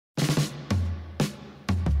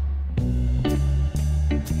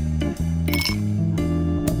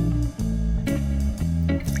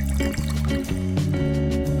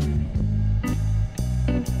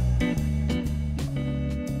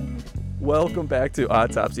Welcome back to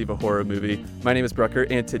Autopsy of a Horror Movie. My name is Brucker,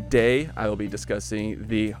 and today I will be discussing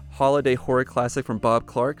the holiday horror classic from Bob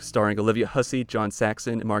Clark, starring Olivia Hussey, John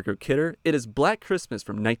Saxon, and Margot Kidder. It is Black Christmas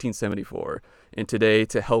from 1974. And today,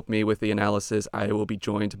 to help me with the analysis, I will be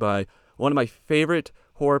joined by one of my favorite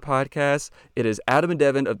horror podcasts. It is Adam and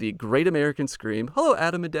Devin of the Great American Scream. Hello,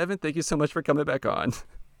 Adam and Devin. Thank you so much for coming back on.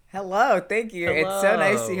 Hello, thank you. Hello. It's so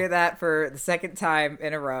nice to hear that for the second time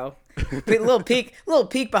in a row. little peek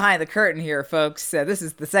behind the curtain here, folks. This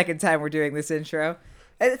is the second time we're doing this intro.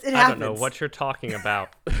 It happens. I don't know what you're talking about.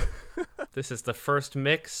 This is the first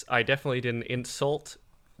mix. I definitely didn't insult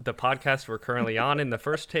the podcast we're currently on in the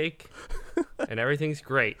first take, and everything's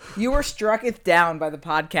great. You were strucketh down by the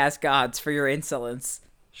podcast gods for your insolence.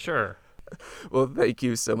 Sure. Well, thank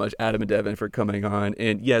you so much, Adam and Devin, for coming on.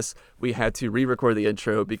 And yes, we had to re-record the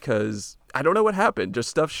intro because I don't know what happened. Just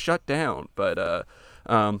stuff shut down. But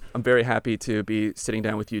I'm very happy to be sitting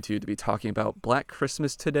down with you two to be talking about Black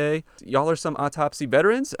Christmas today. Y'all are some Autopsy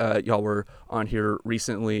veterans. Y'all were on here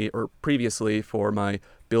recently or previously for my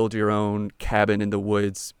Build Your Own Cabin in the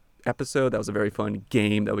Woods episode. That was a very fun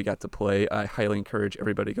game that we got to play. I highly encourage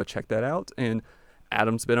everybody to go check that out. And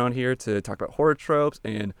Adam's been on here to talk about horror tropes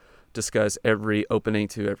and discuss every opening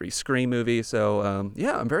to every Scream movie. So,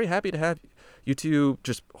 yeah, I'm very happy to have you two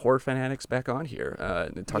just horror fanatics back on here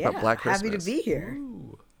and talk about Black Christmas. Happy to be here.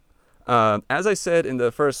 As I said in the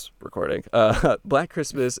first recording, Black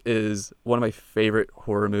Christmas is one of my favorite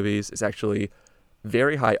horror movies. It's actually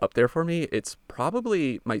very high up there for me. It's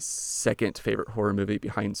probably my second favorite horror movie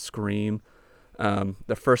behind Scream.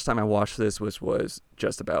 The first time I watched this was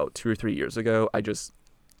just about 2 or 3 years ago. I just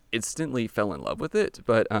instantly fell in love with it.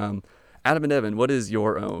 But Adam and Evan, what is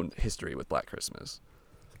your own history with Black Christmas?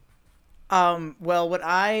 Well, what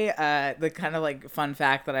the kind of like fun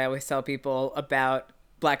fact that I always tell people about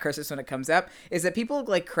Black Christmas when it comes up is that people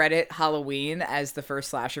like credit Halloween as the first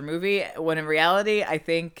slasher movie, when in reality, I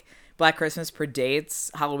think Black Christmas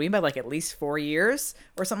predates Halloween by like at least 4 years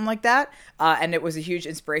or something like that. And it was a huge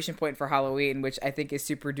inspiration point for Halloween, which I think is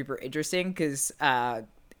super duper interesting because, I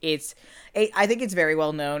think it's very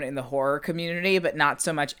well known in the horror community, but not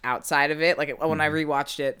so much outside of it. Like when I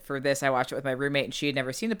rewatched it for this, I watched it with my roommate and she had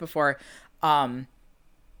never seen it before. And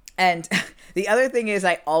the other thing is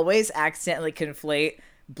I always accidentally conflate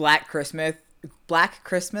Black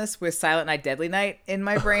Christmas with Silent Night, Deadly Night in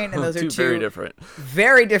my brain. And those are two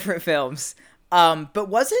very different films. But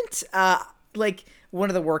wasn't like one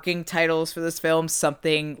of the working titles for this film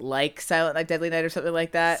something like Silent Night, Deadly Night or something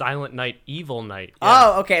like that? Silent Night, Evil Night.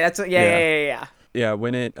 Yeah. Oh, okay. That's what. Yeah. Yeah,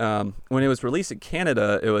 when it was released in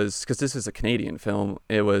Canada, it was, because this is a Canadian film,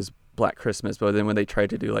 it was Black Christmas. But then when they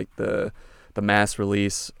tried to do like the mass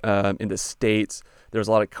release in the States, there was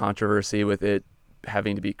a lot of controversy with it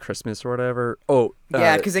having to be Christmas or whatever.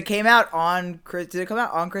 Yeah, because it came out on. Did it come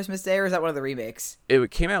out on Christmas Day, or is that one of the remakes?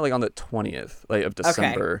 It came out like on the 20th of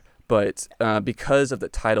December. Okay. But because of the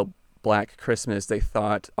title Black Christmas,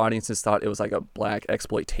 audiences thought it was like a black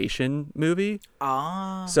exploitation movie.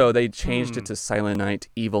 So they changed it to Silent Night,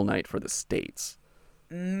 Evil Night for the States.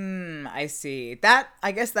 I see.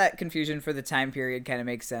 I guess that confusion for the time period kind of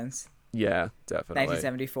makes sense. Yeah, definitely.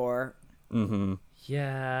 1974. Mm-hmm.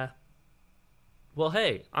 Yeah. Well,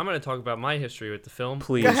 hey, I'm going to talk about my history with the film.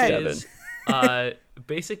 Please, Devin.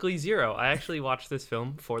 Basically zero. I actually watched this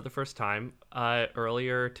film for the first time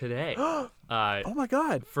earlier today. Oh my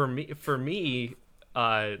God! For me,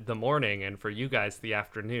 the morning, and for you guys, the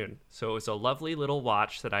afternoon. So it was a lovely little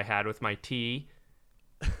watch that I had with my tea,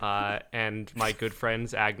 and my good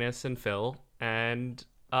friends Agnes and Phil, and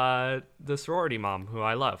the sorority mom who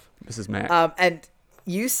I love, Mrs. Mac. And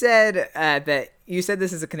you said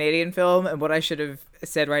this is a Canadian film, and what I should have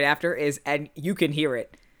said right after is, and you can hear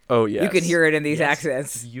it. Oh, yes. You can hear it in these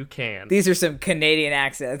accents. You can. These are some Canadian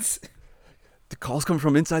accents. The calls come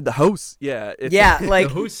from inside the house. Yeah. Like,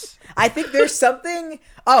 the house. I think there's something.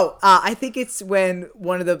 I think it's when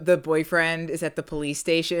one of the boyfriend is at the police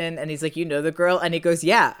station and he's like, you know the girl? And he goes,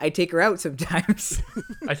 yeah, I take her out sometimes.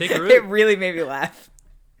 I take her out. It really made me laugh.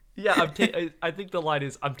 Yeah, I think the line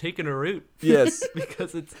is, I'm taking a root. Yes.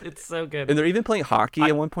 Because it's so good. And they're even playing hockey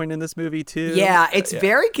at one point in this movie, too. Yeah, it's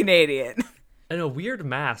very Canadian. And a weird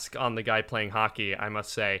mask on the guy playing hockey, I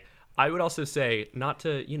must say. I would also say, not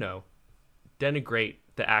to, denigrate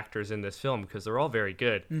the actors in this film, because they're all very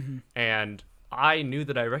good. Mm-hmm. And I knew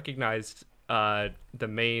that I recognized the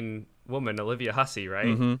main woman, Olivia Hussey, right?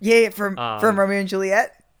 Mm-hmm. Yeah, from Romeo and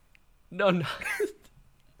Juliet? No,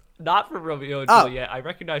 not from Romeo and Juliet. I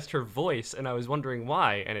recognized her voice, and I was wondering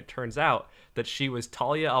why. And it turns out that she was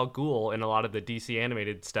Talia al Ghul in a lot of the DC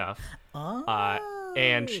animated stuff.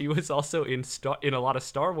 And she was also in a lot of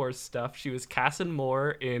Star Wars stuff. She was Cassin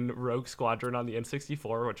Moore in Rogue Squadron on the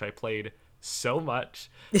N64, which I played so much.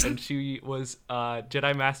 And she was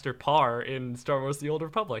Jedi Master Parr in Star Wars The Old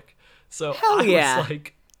Republic. So Hell I yeah. was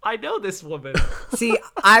like, I know this woman. See,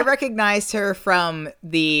 I recognized her from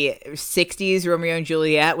the 60s Romeo and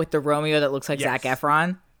Juliet with the Romeo that looks like Yes. Zac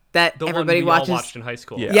Efron. That The everybody one we watches. all watched in high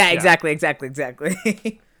school. Yeah. Yeah, exactly.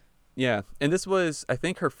 Yeah, and this was, I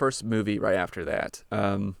think, her first movie right after that.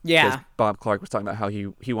 Yeah. 'cause Bob Clark was talking about how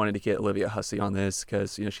he wanted to get Olivia Hussey on this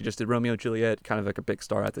because she just did Romeo and Juliet, kind of like a big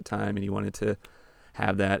star at the time, and he wanted to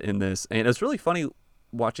have that in this. And it was really funny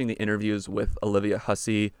watching the interviews with Olivia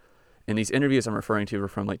Hussey. And these interviews I'm referring to were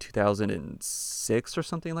from like 2006 or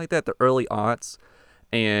something like that, the early aughts.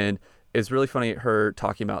 And it's really funny her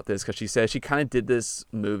talking about this because she said she kind of did this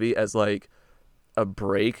movie as like a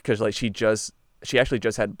break because like she actually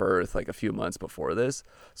just had birth like a few months before this.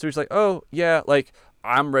 So she's like, oh yeah, like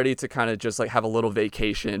I'm ready to kind of just like have a little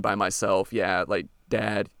vacation by myself. Yeah, like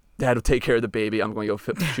dad will take care of the baby. I'm going to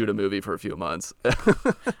go shoot a movie for a few months.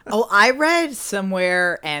 Oh, I read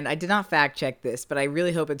somewhere, and I did not fact check this, but I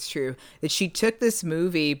really hope it's true, that she took this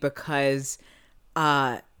movie because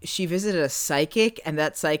she visited a psychic, and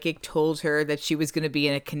that psychic told her that she was going to be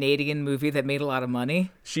in a Canadian movie that made a lot of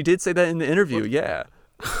money. She did say that in the interview. Yeah.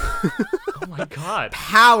 Oh my god.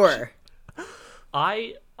 Power.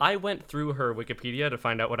 I went through her Wikipedia to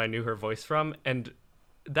find out what I knew her voice from, and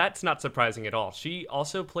that's not surprising at all. She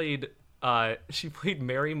also played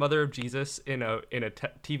Mary, Mother of Jesus in a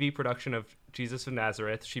TV production of Jesus of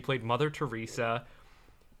Nazareth. She played Mother Teresa.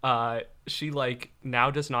 She like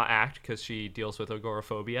now does not act because she deals with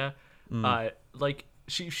agoraphobia.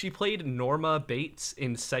 She played Norma Bates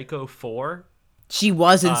in Psycho 4. She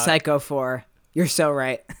was in Psycho 4. You're so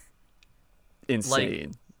right.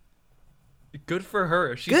 Insane. Good for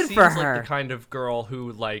her. She Good seems for like her. the kind of girl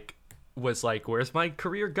who like was like, where's my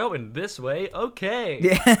career going? This way? Okay.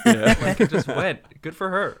 Yeah. Like it just went. Good for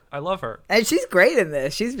her. I love her. And she's great in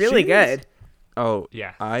this. She's really She is. good. Oh,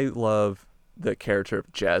 Yeah. I love the character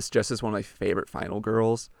of Jess. Jess is one of my favorite final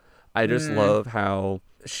girls. I just love how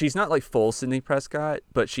she's not like full Sidney Prescott,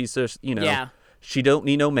 but she's just, Yeah. she don't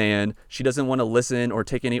need no man. She doesn't want to listen or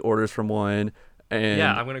take any orders from one. And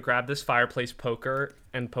Yeah, I'm gonna grab this fireplace poker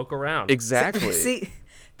and poke around. exactly. See,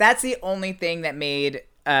 that's the only thing that made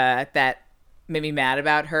me mad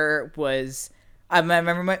about her was I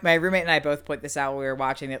remember my roommate and I both put this out when we were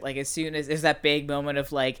watching it. Like as soon as there's that big moment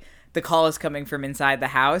of like the call is coming from inside the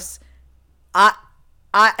house, I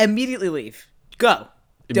immediately leave. Go.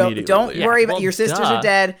 Immediately Don't leave. worry Yeah, about well, your sisters duh. are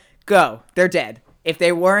dead. Go. They're dead. If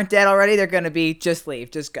they weren't dead already, they're gonna be. Just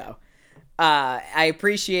leave. Just go. I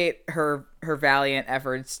appreciate her valiant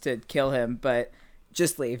efforts to kill him, but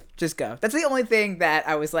just leave. Just go. That's the only thing that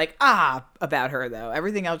I was like, about her, though.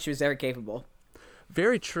 Everything else, she was very capable.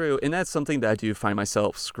 Very true. And that's something that I do find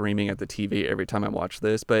myself screaming at the TV every time I watch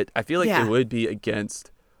this. But I feel like Yeah. it would be against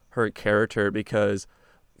her character because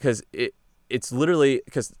it's literally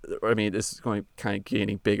because I mean this is going kind of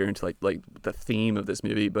getting bigger into like the theme of this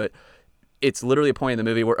movie, but it's literally a point in the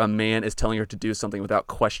movie where a man is telling her to do something without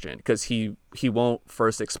question because he won't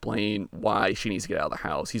first explain why she needs to get out of the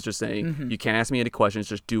house. He's just saying, you can't ask me any questions,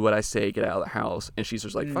 just do what I say, get out of the house. And she's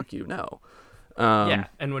just like, fuck you, no. Yeah,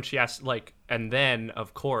 and when she asks, like, and then,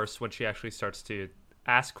 of course, when she actually starts to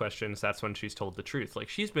ask questions, that's when she's told the truth. Like,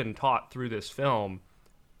 she's been taught through this film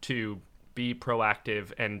to be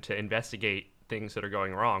proactive and to investigate things that are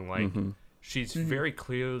going wrong. Like, she's very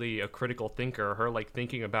clearly a critical thinker. Her, like,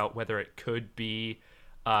 thinking about whether it could be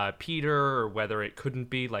Peter or whether it couldn't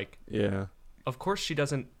be, like, Yeah. of course she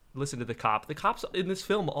doesn't listen to the cop. The cops in this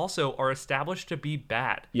film also are established to be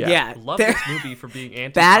bad. Yeah. Love they're this movie for being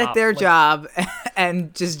anti-cop. bad at their Like, job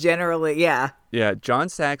and just generally, yeah. Yeah, John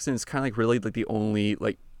Saxon's kind of like really like the only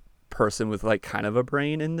like person with like kind of a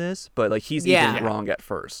brain in this, but like he's Yeah. even wrong at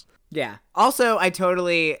first. Yeah. Also, I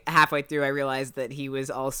totally, halfway through, I realized that he was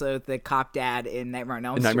also the cop dad in Nightmare on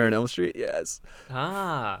Elm In Street. Nightmare on Elm Street, yes.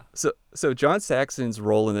 Ah. So John Saxon's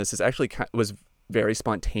role in this is actually was very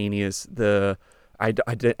spontaneous. I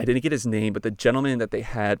didn't get his name, but the gentleman that they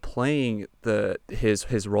had playing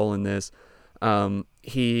his role in this,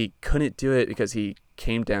 he couldn't do it because he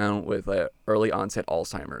came down with early onset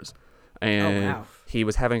Alzheimer's, and wow. he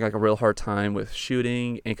was having like a real hard time with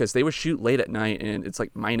shooting, and because they would shoot late at night and it's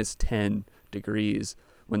like minus 10 degrees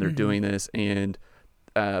when they're doing this, and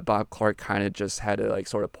Bob Clark kind of just had to like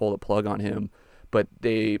sort of pull the plug on him. But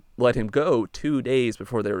they let him go 2 days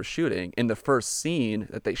before they were shooting. And the first scene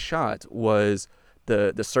that they shot was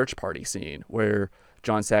the search party scene where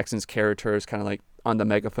John Saxon's character is kind of like on the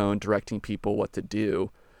megaphone directing people what to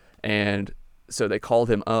do. And so they called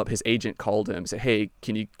him up. His agent called him, said, "Hey,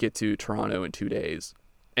 can you get to Toronto in 2 days?"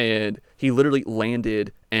 And he literally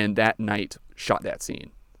landed and that night shot that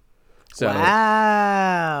scene. So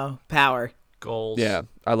wow, power. Goals. yeah,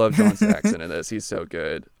 I love John Saxon in this. He's so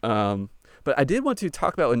good. But I did want to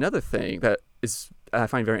talk about another thing that is I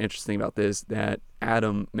find very interesting about this that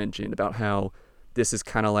Adam mentioned about how this is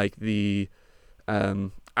kind of like the.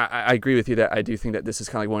 I agree with you that I do think that this is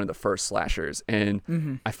kind of like one of the first slashers,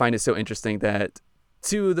 and I find it so interesting that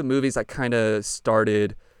two of the movies that kind of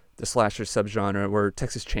started the slasher subgenre were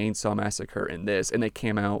Texas Chainsaw Massacre and this, and they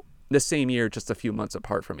came out the same year, just a few months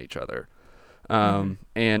apart from each other. And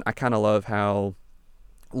I kind of love how,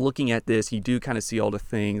 looking at this, you do kind of see all the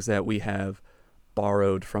things that we have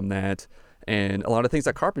borrowed from that, and a lot of things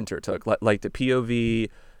that Carpenter took, like the POV,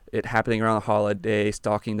 it happening around the holiday,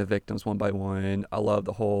 stalking the victims one by one. I love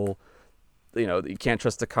the whole, you can't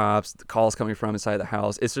trust the cops, the calls coming from inside the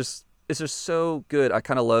house. It's just so good. I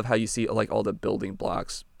kind of love how you see like all the building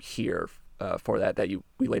blocks here for that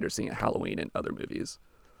we later see in Halloween and other movies.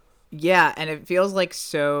 Yeah, and it feels like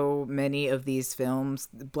so many of these films,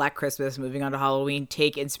 Black Christmas, moving on to Halloween,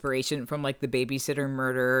 take inspiration from like the babysitter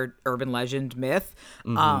murder urban legend myth.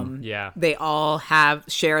 Yeah. They all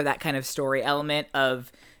share that kind of story element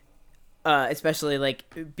of, especially like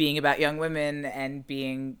being about young women and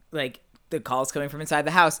being like the calls coming from inside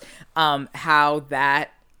the house, how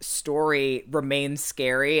that story remains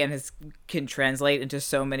scary and can translate into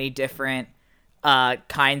so many different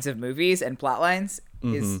kinds of movies and plot lines.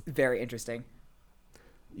 Is very interesting.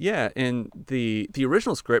 Yeah, and the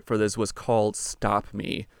original script for this was called Stop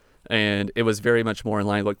Me, and it was very much more in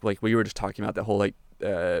line like we were just talking about, the whole like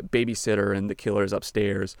babysitter and the killers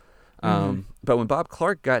upstairs. But when Bob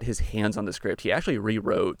Clark got his hands on the script, he actually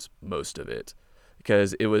rewrote most of it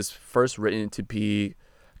because it was first written to be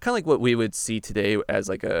kind of like what we would see today as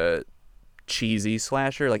like a cheesy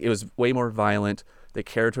slasher. Like, it was way more violent. The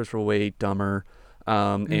characters were way dumber.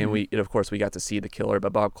 And of course we got to see the killer,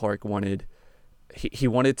 but Bob Clark he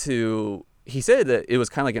said that it was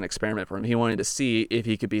kind of like an experiment for him. He wanted to see if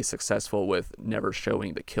he could be successful with never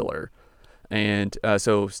showing the killer. And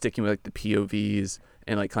so sticking with like the POVs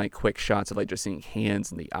and like kind of quick shots of like just seeing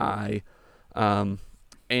hands in the eye. And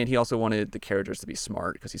he also wanted the characters to be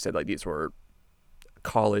smart because he said like these were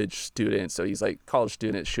college students. So he's like, college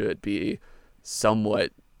students should be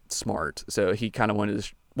somewhat smart. So he kind of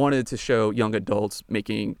wanted to show young adults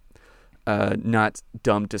making not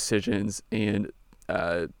dumb decisions, and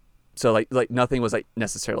so like nothing was like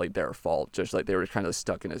necessarily their fault, just like they were kind of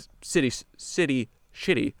stuck in a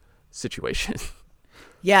shitty situation.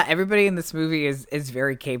 Yeah, everybody in this movie is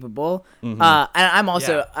very capable. And I'm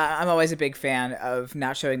also I'm always a big fan of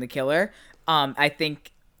not showing the killer. I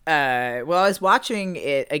think while I was watching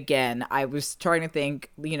it again, I was trying to think,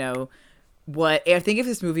 I think if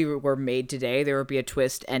this movie were made today, there would be a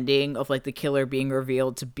twist ending of like the killer being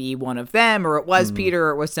revealed to be one of them, or it was Peter, or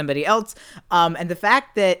it was somebody else. And the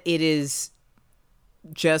fact that it is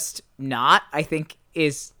just not, I think,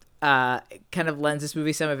 is kind of lends this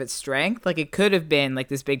movie some of its strength. Like, it could have been like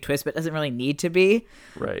this big twist, but it doesn't really need to be.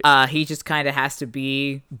 Right. He just kind of has to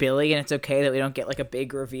be Billy, and it's okay that we don't get like a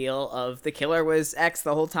big reveal of the killer was X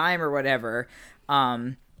the whole time or whatever.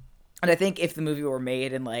 And I think if the movie were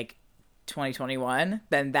made in like 2021,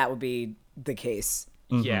 then that would be the case.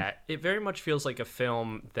 Yeah, it very much feels like a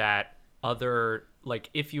film that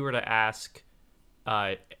if you were to ask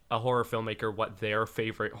a horror filmmaker what their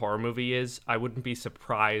favorite horror movie is, I wouldn't be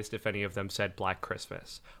surprised if any of them said Black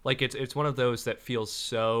Christmas. Like, it's one of those that feels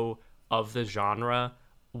so of the genre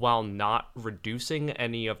while not reducing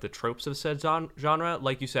any of the tropes of said genre.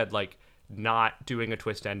 Like you said, like not doing a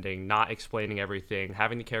twist ending, not explaining everything,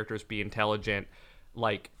 having the characters be intelligent.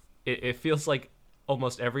 Like, it feels like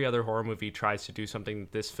almost every other horror movie tries to do something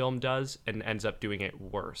that this film does and ends up doing it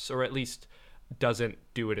worse, or at least doesn't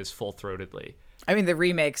do it as full-throatedly. I mean, the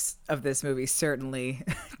remakes of this movie certainly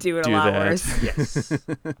do it a lot worse. Yes.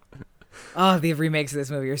 Oh, the remakes of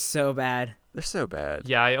this movie are so bad. They're so bad.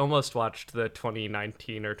 Yeah, I almost watched the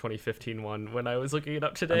 2019 or 2015 one when I was looking it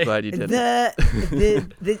up today. I'm glad you did.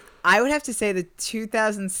 I would have to say the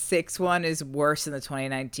 2006 one is worse than the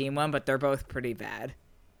 2019 one, but they're both pretty bad.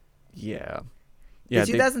 Yeah. The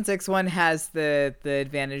 2006 one has the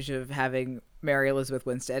advantage of having Mary Elizabeth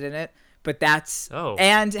Winstead in it, but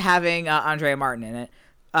and having Andrea Martin in it,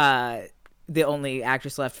 the only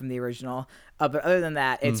actress left from the original. But other than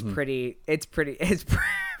that, it's pretty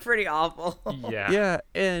awful. Yeah,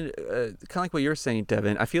 and kind of like what you're saying,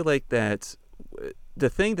 Devin, I feel like that the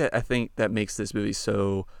thing that I think that makes this movie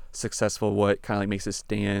so successful, what kind of like makes it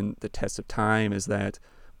stand the test of time, is that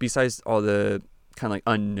besides all the kind of like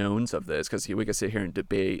unknowns of this, because we could sit here and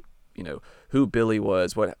debate, you know, who Billy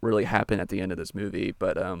was, what really happened at the end of this movie.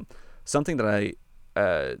 But something that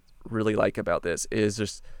I really like about this is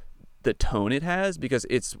just the tone it has, because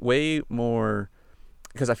it's way more,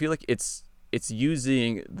 because I feel like it's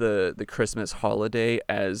using the Christmas holiday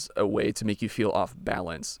as a way to make you feel off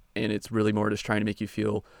balance, and it's really more just trying to make you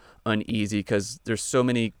feel uneasy, because there's so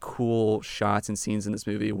many cool shots and scenes in this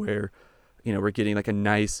movie where, you know, we're getting like a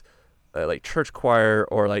nice like church choir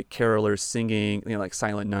or like carolers singing, you know, like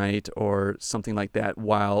Silent Night or something like that,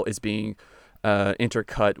 while it's being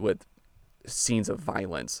intercut with scenes of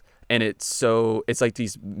violence. And it's like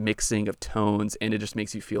these mixing of tones, and it just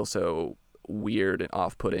makes you feel so weird and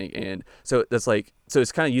off-putting. And so that's like, so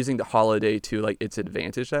it's kind of using the holiday to like its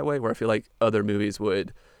advantage that way, where I feel like other movies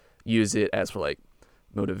would use it as for like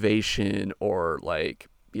motivation, or like,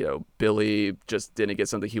 you know, Billy just didn't get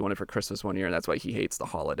something he wanted for Christmas one year, and that's why he hates the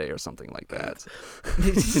holiday or something like that.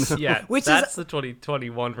 You know? Yeah, that's the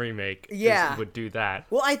 2021 remake. Yeah, would do that.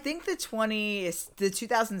 Well, I think the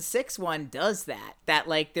 2006 one does that. That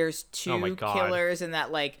like there's two killers, and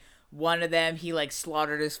that like one of them, he like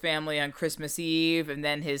slaughtered his family on Christmas Eve, and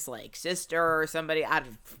then his like sister or somebody. I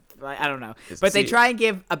don't know, but they try and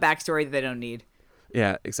give a backstory that they don't need.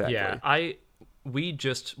 Yeah, exactly. Yeah, we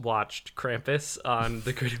just watched Krampus on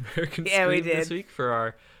the Great American yeah, we Scream did. this week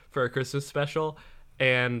for our Christmas special,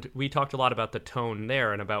 and we talked a lot about the tone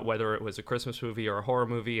there and about whether it was a Christmas movie or a horror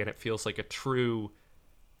movie, and it feels like a true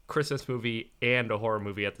Christmas movie and a horror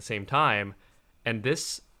movie at the same time. And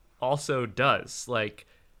this also does. Like,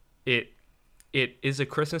 it is a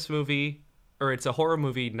Christmas movie, or it's a horror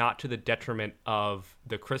movie, not to the detriment of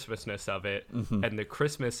the Christmasness of it, and the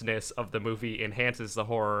Christmasness of the movie enhances the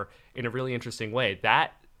horror in a really interesting way.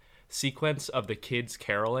 That sequence of the kids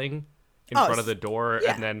caroling in front of the door,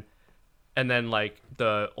 yeah. and then like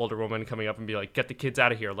the older woman coming up and be like, "Get the kids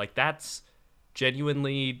out of here!" Like, that's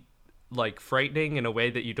genuinely like frightening in a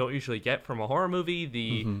way that you don't usually get from a horror movie.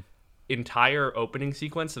 The entire opening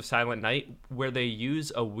sequence of Silent Night, where they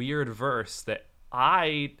use a weird verse that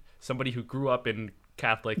somebody who grew up in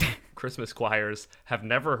Catholic Christmas choirs, have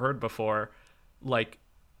never heard before. Like,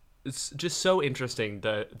 it's just so interesting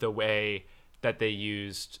the way that they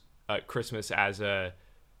used Christmas as an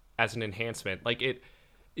enhancement. Like, it,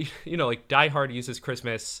 you know, like Die Hard uses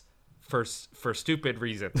Christmas for stupid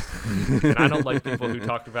reasons. And I don't like people who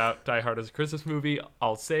talk about Die Hard as a Christmas movie.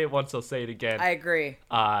 I'll say it once, I'll say it again. I agree.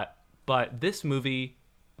 But this movie,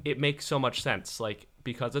 it makes so much sense. Like,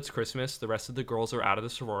 because it's Christmas, the rest of the girls are out of the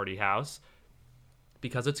sorority house.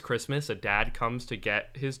 Because it's Christmas, a dad comes to get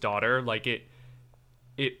his daughter. Like, it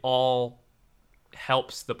all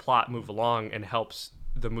helps the plot move along and helps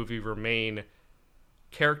the movie remain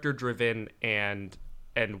character driven and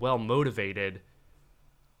well motivated,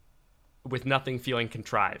 with nothing feeling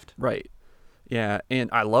contrived. Right. Yeah, and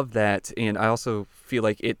I love that, and I also feel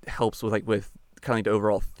like it helps with kind of like the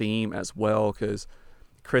overall theme as well, because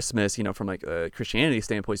Christmas, you know, from like a Christianity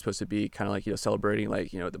standpoint, is supposed to be kind of like, you know, celebrating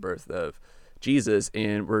like, you know, the birth of Jesus,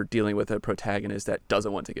 and we're dealing with a protagonist that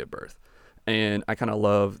doesn't want to give birth. And I kind of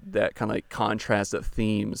love that kind of like contrast of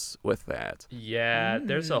themes with that. Yeah,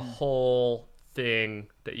 there's a whole thing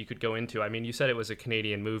that you could go into. I mean, you said it was a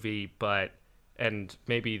Canadian movie, and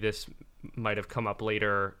maybe this might have come up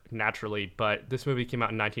later naturally, but this movie came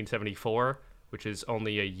out in 1974, which is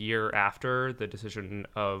only a year after the decision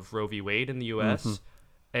of Roe v. Wade in the U.S.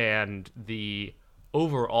 And the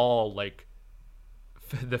overall, like,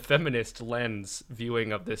 the feminist lens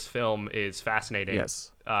viewing of this film is fascinating.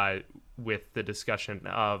 Yes. With the discussion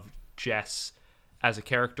of Jess as a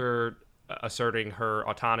character asserting her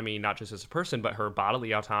autonomy, not just as a person, but her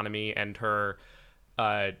bodily autonomy, and her,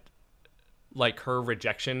 like, her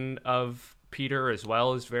rejection of Peter as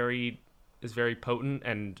well is very potent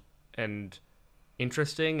and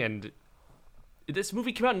interesting. And this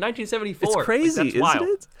movie came out in 1974. It's crazy, like, that's isn't wild.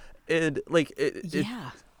 it? And like,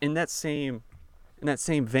 Yeah. In that same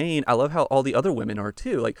vein, I love how all the other women are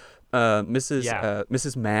too. Like,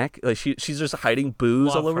 Mrs. Mack, like she's just hiding booze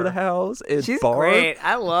Love all over her. the house. And She's Barb, great.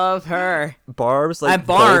 I love her. Barb's like And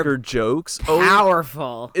Barb, vulgar jokes.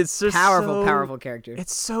 Powerful. It's just powerful character.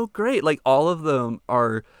 It's so great. Like, all of them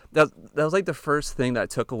are. That was like the first thing that I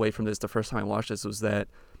took away from this the first time I watched this, was that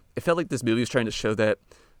it felt like this movie was trying to show that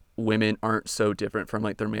women aren't so different from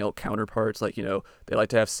like their male counterparts. Like, you know, they like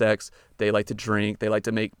to have sex, they like to drink, they like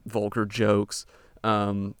to make vulgar jokes,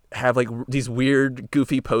 have like these weird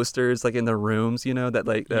goofy posters like in their rooms, you know, that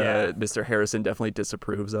like Mr. Harrison definitely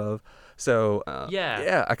disapproves of. So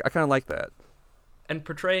I kind of like that. and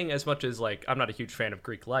portraying as much as like I'm not a huge fan of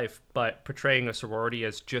Greek life, but portraying a sorority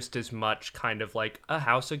as just as much kind of like a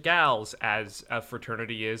house of gals as a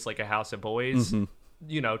fraternity is like a house of boys,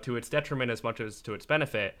 you know, to its detriment as much as to its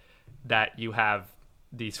benefit, that you have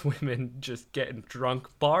these women just getting drunk.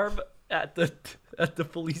 Barb at the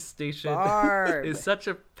police station Barb. is such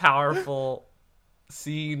a powerful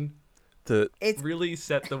scene. It's Really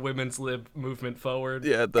set the women's lib movement forward.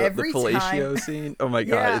 Yeah, the Every fellatio time- scene. Oh my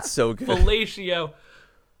god, Yeah. it's so good. Fellatio.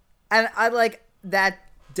 And I like that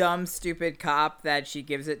dumb, stupid cop that she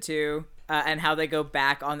gives it to, and how they go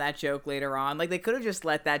back on that joke later on. Like, they could have just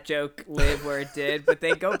let that joke live where it did, but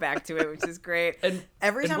they go back to it, which is great. And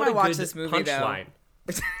Every and time what I a watch good this movie, punchline.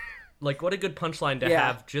 Like, what a good punchline to Yeah.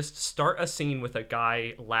 have. Just start a scene with a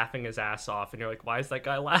guy laughing his ass off, and you're like, why is that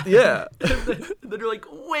guy laughing? Yeah. And then you're like,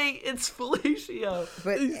 wait, it's fellatio.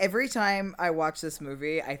 But every time I watch this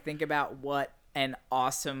movie, I think about what an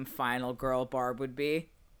awesome final girl Barb would be.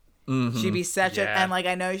 She'd be such a, Yeah. and like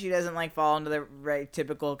I know she doesn't like fall into the right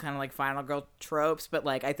typical kind of like final girl tropes, but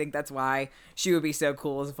like I think that's why she would be so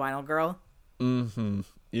cool as a final girl.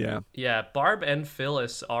 Yeah. Yeah, Barb and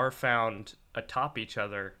Phyllis are found atop each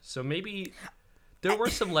other, so maybe there were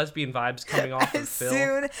some lesbian vibes coming off of As Phil.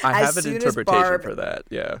 soon I as have an soon as interpretation Barb, for that.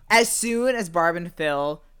 Yeah. as soon as Barb and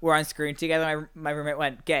Phil were on screen together, my roommate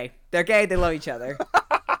went, "Gay. They're gay. They love each other."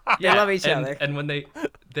 Yeah, love each and, other. And when they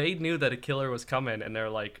knew that a killer was coming, and they're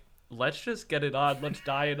like, let's just get it on. Let's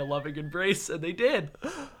die in a loving embrace, and they did.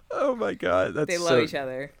 Oh my god, that's They so... love each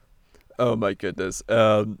other. Oh my goodness.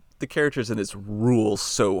 The characters in this rule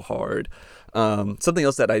so hard. Something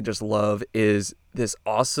else that I just love is this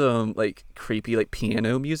awesome, like, creepy, like,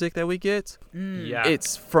 piano music that we get. Yeah,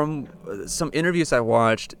 It's from some interviews I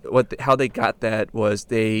watched. How they got that was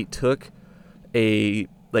they took a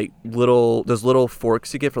like those little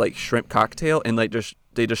forks you get for like shrimp cocktail, and like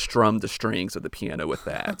they just strummed the strings of the piano with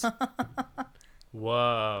that.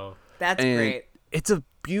 whoa. That's And great. it's a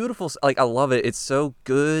beautiful, like, I love it. It's so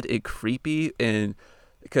good and creepy, and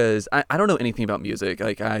because I don't know anything about music.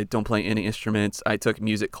 Like, I don't play any instruments. I took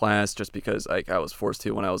music class just because like I was forced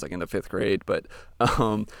to when I was like in the 5th grade. But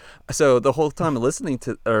so the whole time listening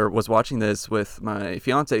to or was watching this with my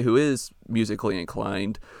fiance, who is musically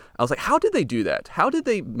inclined, I was like, how did they do that? How did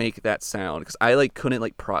they make that sound? Because I like couldn't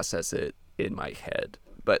like process it in my head,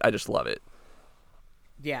 but I just love it.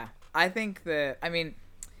 Yeah, I think the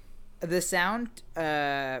sound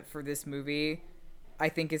for this movie, I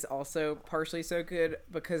think, is also partially so good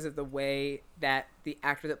because of the way that the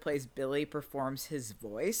actor that plays Billy performs his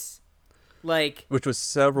voice. Like, Which was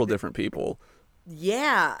several different people.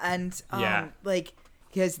 yeah, and Yeah. like,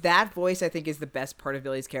 because that voice I think is the best part of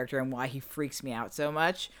Billy's character and why he freaks me out so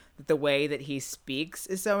much. The way that he speaks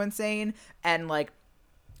is so insane, and like,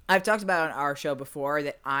 I've talked about on our show before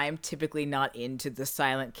that I'm typically not into the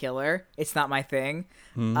silent killer. It's not my thing.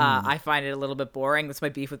 I find it a little bit boring. That's my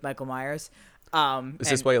beef with Michael Myers. Is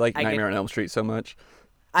this why you like Nightmare on Elm Street so much?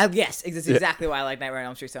 Yes, it's exactly why I like Nightmare on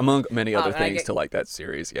Elm Street so much. Among many other and I things get- to like that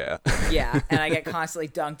series, yeah. Yeah, and I get constantly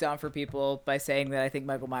dunked on for people by saying that I think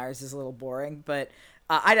Michael Myers is a little boring, but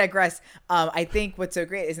I digress. I think what's so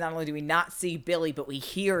great is not only do we not see Billy, but we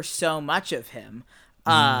hear so much of him.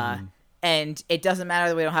 And it doesn't matter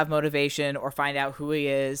that we don't have motivation or find out who he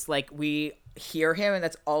is. Like, we hear him, and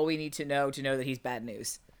that's all we need to know that he's bad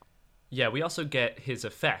news. Yeah, we also get his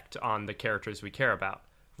effect on the characters we care about.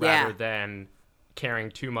 Yeah. Rather than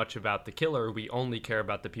caring too much about the killer, we only care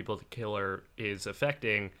about the people the killer is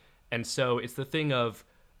affecting. And so it's the thing of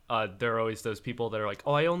there are always those people that are like,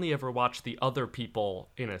 oh, I only ever watch the other people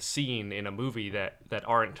in a scene in a movie that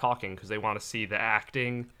aren't talking because they want to see the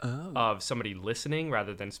acting of somebody listening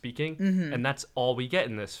rather than speaking. And that's all we get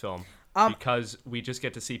in this film. Because we just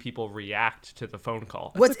get to see people react to the phone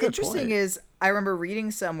call. What's good interesting point. is I remember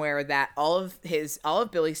reading somewhere that all of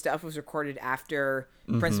Billy's stuff was recorded after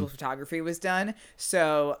principal photography was done.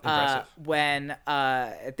 So Impressive. when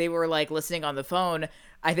they were like listening on the phone,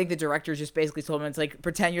 I think the director just basically told him, it's like,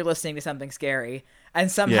 pretend you're listening to something scary,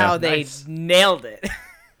 and somehow Yeah. they Nice. nailed it.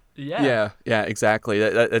 Yeah, exactly.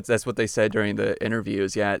 That's what they said during the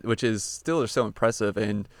interviews. Yeah, which is still so impressive.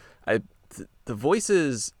 And the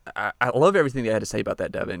voices, I love everything they had to say about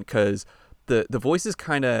that, Devin, because the voices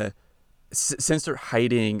kind of, since they're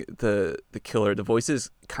hiding the killer, the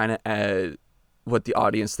voices kind of add what the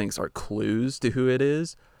audience thinks are clues to who it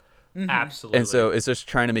is. Absolutely. And so it's just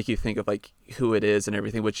trying to make you think of like who it is and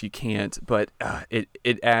everything, which you can't. But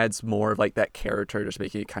it adds more of like that character, just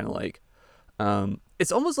making it kind of like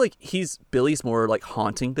it's almost like Billy's more like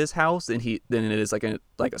haunting this house than it is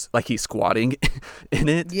like he's squatting in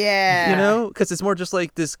it. Yeah. You know, because it's more just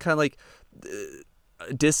like this kind of like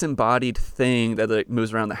disembodied thing that like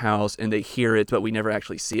moves around the house, and they hear it, but we never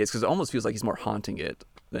actually see it because it almost feels like he's more haunting it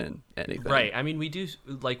than anything. Right. I mean,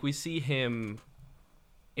 we see him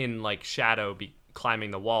in like shadow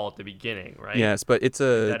climbing the wall at the beginning, right? Yes, but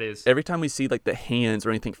That is every time we see like the hands or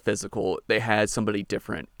anything physical, they had somebody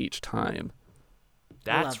different each time.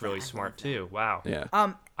 That's love really that. I smart love too. Wow. Yeah.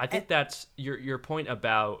 I think that's your point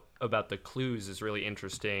about the clues is really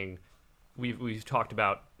interesting. We've talked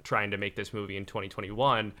about trying to make this movie in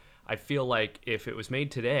 2021. I feel like if it was made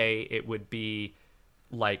today, it would be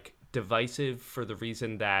like divisive for the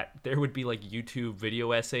reason that there would be like YouTube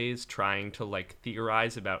video essays trying to like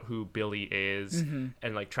theorize about who Billy is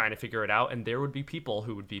and like trying to figure it out, and there would be people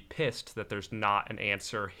who would be pissed that there's not an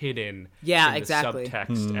answer hidden Yeah, in exactly. the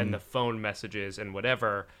subtext and the phone messages and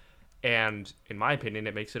whatever. And in my opinion,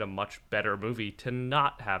 it makes it a much better movie to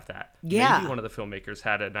not have that. Yeah. Maybe one of the filmmakers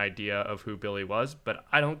had an idea of who Billy was, but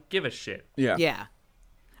I don't give a shit. Yeah. Yeah.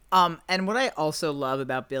 And what I also love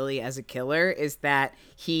about Billy as a killer is that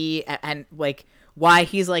and like why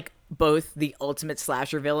he's like both the ultimate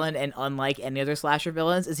slasher villain and unlike any other slasher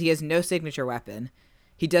villains is he has no signature weapon.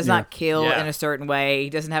 He does not kill Yeah. in a certain way. He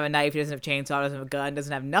doesn't have a knife. He doesn't have a chainsaw. Doesn't have a gun.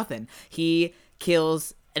 Doesn't have nothing. He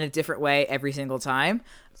kills in a different way every single time,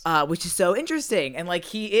 which is so interesting. And like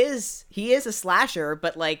he is a slasher,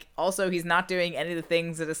 but like also he's not doing any of the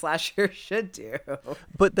things that a slasher should do.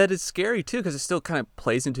 But that is scary too, because it still kind of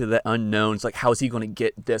plays into the unknown. It's like, how is he going to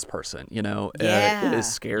get this person? You know, it Yeah. is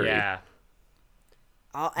scary. Yeah.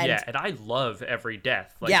 And And I love every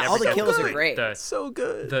death. Like, Yeah, all every the kills death. are great. So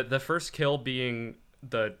good. The first kill being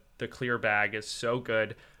the clear bag is so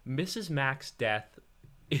good. Mrs. Mack's death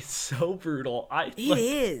is so brutal. it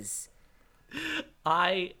is.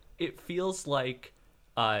 It feels like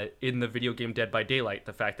in the video game Dead by Daylight,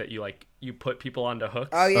 the fact that you put people onto hooks.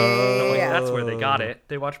 Oh yeah. Like, that's where they got it.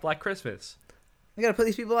 They watched Black Christmas. We gotta put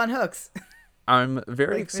these people on hooks. I'm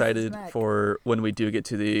very Like Mrs. excited Mack. for when we do get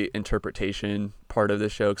to the interpretation part of the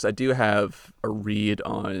show, because I do have a read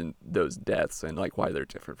on those deaths and like why they're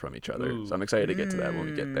different from each other. Ooh. So I'm excited to get to that when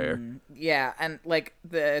we get there. Yeah, and like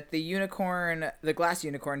the glass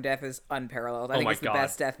unicorn death is unparalleled. I think my it's the God.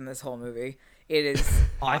 best death in this whole movie. It is.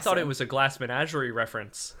 I thought it awesome. was a Glass Menagerie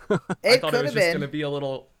reference. I It thought could it was have just been. going to be a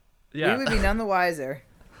little. We Yeah. would be none the wiser.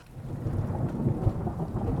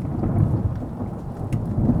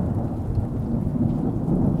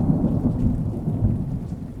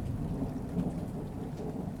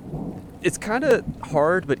 It's kind of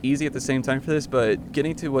hard but easy at the same time for this, but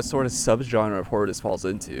getting to what sort of subgenre of horror this falls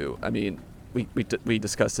into. I mean, we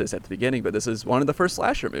discussed this at the beginning, but this is one of the first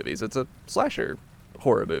slasher movies. It's a slasher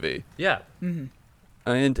horror movie. Yeah.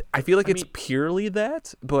 And I feel like I it's mean- purely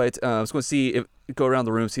that, but I was going to see if go around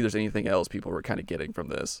the room, see if there's anything else people were kind of getting from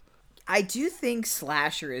this. I do think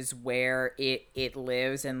slasher is where it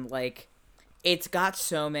lives, and like it's got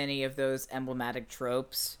so many of those emblematic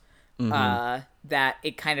tropes that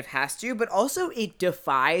it kind of has to, but also it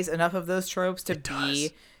defies enough of those tropes to be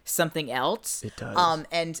does. something else. It does.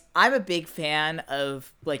 And I'm a big fan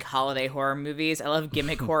of like holiday horror movies. I love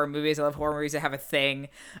gimmick horror movies. I love horror movies that have a thing.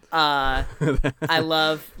 I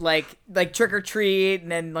love like Trick or Treat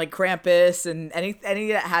and then like Krampus and any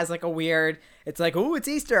that has like a weird. It's like, oh, it's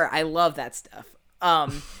Easter. I love that stuff.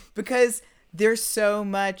 Because there's so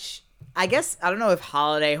much. I guess I don't know if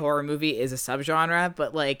holiday horror movie is a subgenre,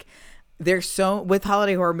 but like with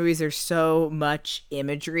holiday horror movies, there's so much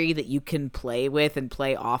imagery that you can play with and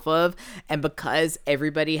play off of. And because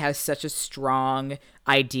everybody has such a strong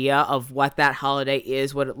idea of what that holiday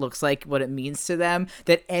is, what it looks like, what it means to them,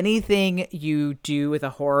 that anything you do with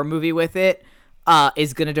a horror movie with it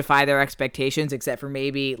is going to defy their expectations, except for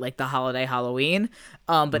maybe like the holiday Halloween.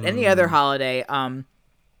 But any other holiday,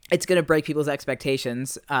 it's going to break people's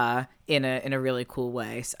expectations in a really cool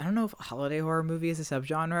way. So I don't know if a holiday horror movie is a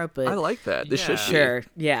subgenre, but I like that. This should Yeah. be. sure.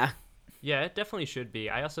 Yeah. Yeah, it definitely should be.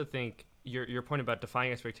 I also think your point about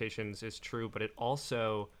defying expectations is true, but it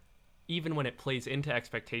also, even when it plays into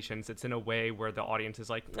expectations, it's in a way where the audience is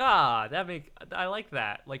like, I like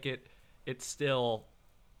that. Like it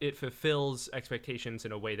fulfills expectations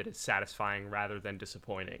in a way that is satisfying rather than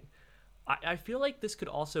disappointing. I feel like this could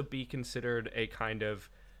also be considered a kind of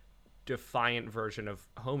defiant version of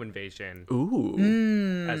Home Invasion Ooh.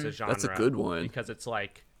 as a genre. That's a good one. Because it's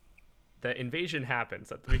like the invasion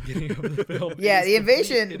happens at the beginning of the film. Yeah, the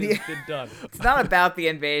invasion- It has been done. It's not about the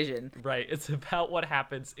invasion. Right. It's about what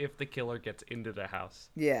happens if the killer gets into the house.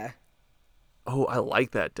 Yeah. Oh, I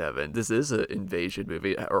like that, Devin. This is an invasion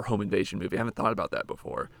movie or home invasion movie. I haven't thought about that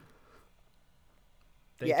before.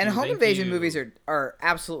 Thank Yeah, and you, home thank invasion you. movies are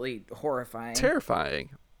absolutely horrifying.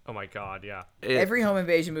 Terrifying. Oh my god, yeah. Every home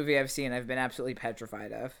invasion movie I've seen, I've been absolutely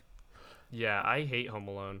petrified of. Yeah, I hate Home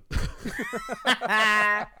Alone.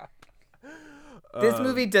 This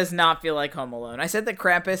movie does not feel like Home Alone. I said that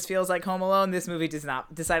Krampus feels like Home Alone. This movie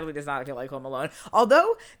decidedly does not feel like Home Alone.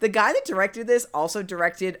 Although the guy that directed this also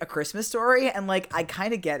directed A Christmas Story, and like I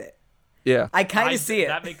kind of get it. Yeah. I kind of see it.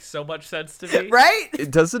 That makes so much sense to me. Right?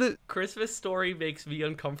 Doesn't it? Christmas Story makes me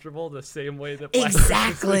uncomfortable the same way that Black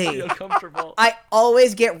Exactly. Christmas makes me uncomfortable. I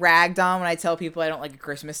always get ragged on when I tell people I don't like A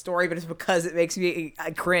Christmas Story, but it's because it makes me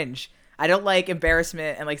I cringe. I don't like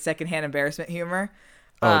embarrassment and like secondhand embarrassment humor.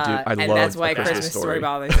 Oh, dude, I and love that's why A Christmas Christmas Story Story.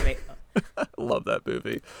 bothers me. I love that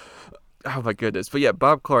movie. Oh my goodness. But yeah,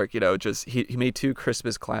 Bob Clark, just he made 2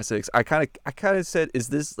 Christmas classics. I kind of said, is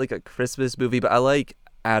this like a Christmas movie? But I like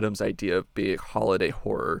Adam's idea of being holiday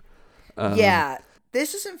horror. Yeah,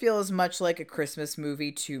 this doesn't feel as much like a Christmas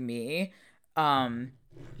movie to me.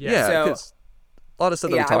 Yeah, so- 'cause a lot of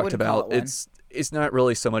stuff that Yeah, we I talked wouldn't call about, it one. it's not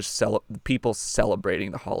really so much people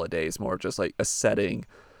celebrating the holidays, more just like a setting.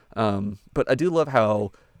 But I do love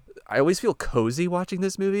how I always feel cozy watching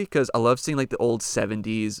this movie because I love seeing like the old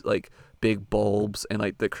 70s like big bulbs and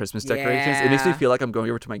like the Christmas decorations. It makes me Yeah. feel like I'm going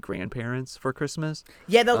over to my grandparents for Christmas.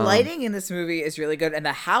 Yeah, the lighting in this movie is really good, and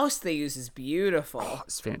the house they use is beautiful.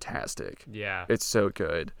 It's fantastic. Yeah. It's so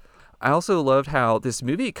good. I also loved how this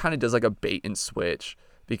movie kind of does like a bait and switch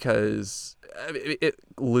because it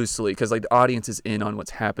loosely, because like the audience is in on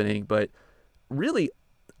what's happening, but really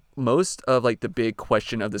most of like the big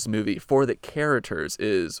question of this movie for the characters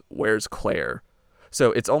is where's Claire?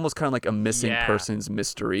 So it's almost kind of like a missing Yeah. persons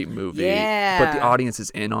mystery movie, Yeah. but the audience is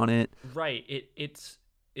in on it. Right. It's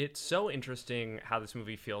so interesting how this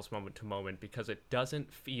movie feels moment to moment because it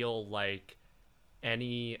doesn't feel like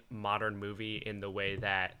any modern movie in the way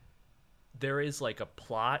that there is like a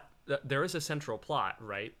plot. There is a central plot,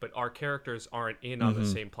 right? But our characters aren't in on the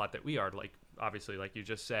same plot that we are. Like, obviously, like you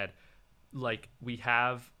just said, like we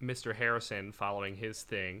have Mr. Harrison following his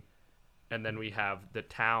thing, and then we have the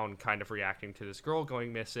town kind of reacting to this girl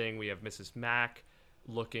going missing. We have Mrs. Mack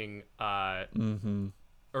looking,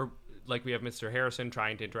 or like we have Mr. Harrison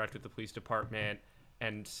trying to interact with the police department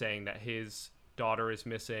and saying that his daughter is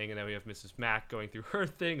missing, and then we have Mrs. Mack going through her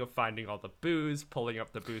thing of finding all the booze, pulling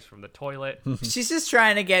up the booze from the toilet. She's just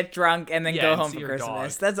trying to get drunk and then Yeah, go and home see for her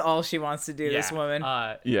Christmas. dog. That's all she wants to do, this woman.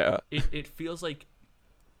 Yeah. It feels like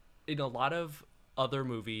in a lot of other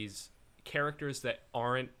movies, characters that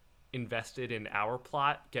aren't invested in our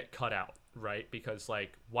plot get cut out, right? Because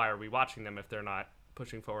like, why are we watching them if they're not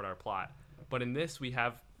pushing forward our plot? But in this, we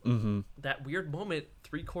have that weird moment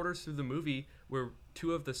 3/4 through the movie where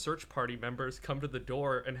 2 of the search party members come to the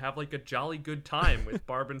door and have like a jolly good time with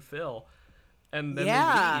Barb and Phil, and then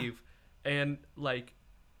Yeah. they leave, and like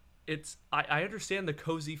it's I understand the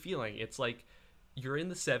cozy feeling. It's like you're in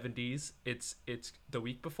the 70s, it's the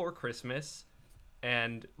week before Christmas,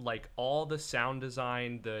 and like all the sound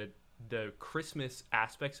design, the Christmas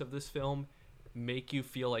aspects of this film make you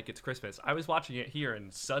feel like it's Christmas. I was watching it here in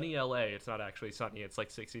sunny LA. It's not actually sunny, it's like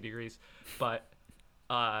 60 degrees, but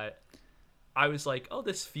I was like, oh,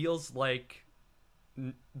 this feels like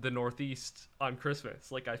the Northeast on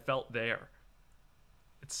Christmas. Like I felt there.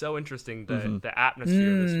 It's so interesting the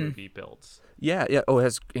atmosphere this movie builds. Yeah. Oh, it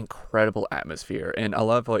has incredible atmosphere. And I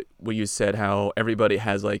love what you said, how everybody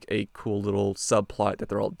has like a cool little subplot that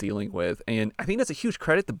they're all dealing with. And I think that's a huge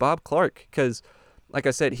credit to Bob Clark because, like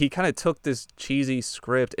I said, he kind of took this cheesy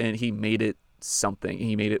script and he made it something.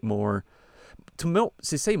 He made it more, to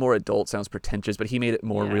say more adult sounds pretentious, but he made it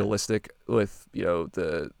more Yeah. realistic with, who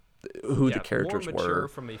the characters more mature were.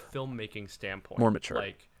 from a filmmaking standpoint. More mature.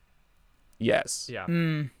 Like, Yes. yeah.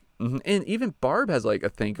 And even Barb has like a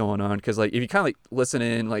thing going on because like if you kind of like listen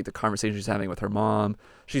in like the conversation she's having with her mom,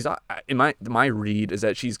 she's in my read is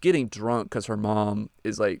that she's getting drunk because her mom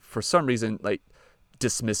is like for some reason like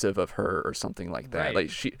dismissive of her or something like that. Right. Like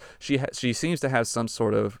she seems to have some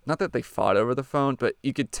sort of, not that they fought over the phone, but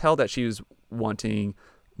you could tell that she was wanting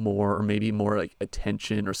more or maybe more like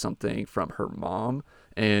attention or something from her mom,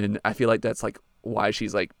 and I feel like that's like why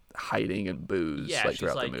she's like hiding and booze Yeah, like she's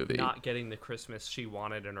throughout like the movie. not getting the Christmas she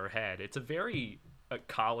wanted in her head. It's a very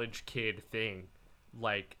college kid thing,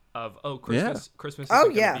 like of Christmas Oh,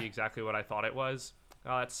 isn't yeah. gonna be exactly what I thought it was.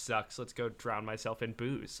 Oh, that sucks. Let's go drown myself in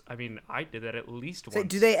booze. I mean, I did that at least So once.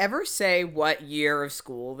 do they ever say what year of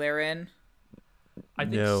school they're in? I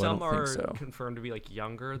think No, I some don't think are so. confirmed to be like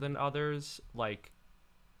younger than others. Like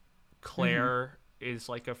Claire is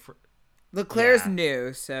like Look, Claire's Yeah.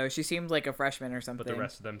 new, so she seemed like a freshman or something. but the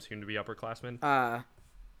rest of them seem to be upperclassmen.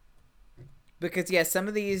 Because yeah, some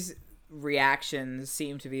of these reactions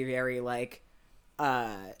seem to be very like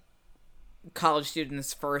college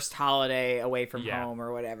students' first holiday away from Yeah. home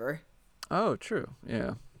or whatever. Oh, true.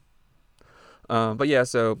 Yeah. But yeah,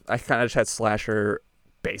 so I kind of just had slasher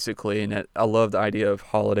basically, and I love the idea of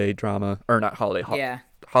holiday drama, or not holiday, Yeah.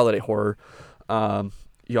 holiday horror.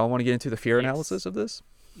 Y'all want to get into the fear Yes. analysis of this?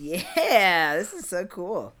 Yeah, this is so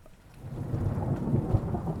cool.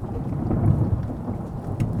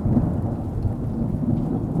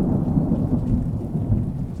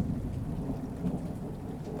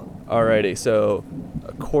 Alrighty, so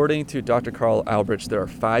according to Dr. Carl Albrecht, there are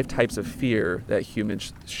 5 types of fear that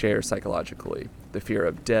humans share psychologically: the fear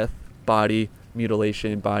of death, body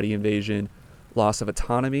mutilation, body invasion, loss of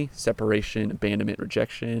autonomy, separation, abandonment,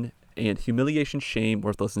 rejection, and humiliation, shame,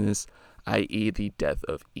 worthlessness, i.e., the death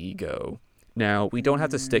of ego. Now, we don't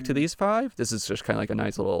have to stick to these 5. This is just kind of like a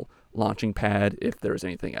nice little launching pad if there's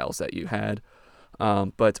anything else that you had.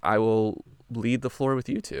 But I will lead the floor with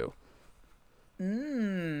you two.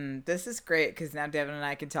 This is great because now Devin and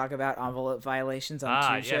I can talk about envelope violations on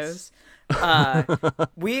Ah, two yes. shows.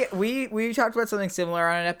 We talked about something similar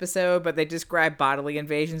on an episode, but they describe bodily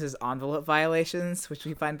invasions as envelope violations, which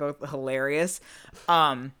we find both hilarious.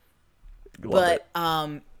 Love But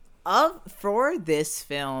it. for this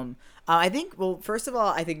film, I think, well, first of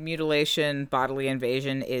all, I think mutilation, bodily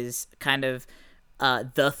invasion is kind of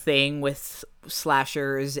the thing with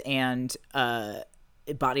slashers and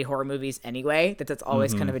body horror movies anyway. That's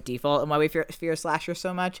always kind of a default, and why we fear slasher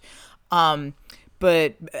so much.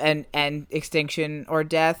 But and extinction or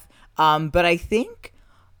death. But I think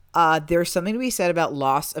there's something to be said about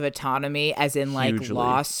loss of autonomy, as in like Hugely.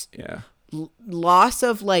 loss Yeah. loss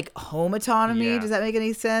of like home autonomy. Yeah. Does that make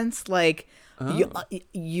any sense? Like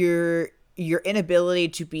your inability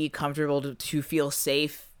to be comfortable, to feel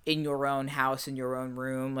safe in your own house, in your own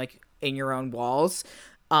room, like in your own walls.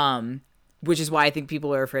 Which is why I think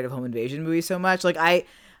people are afraid of home invasion movies so much. Like I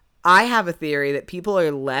have a theory that people are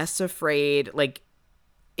less afraid, like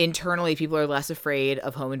internally people are less afraid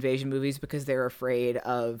of home invasion movies because they're afraid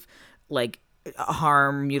of like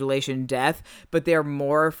harm, mutilation, death, but they're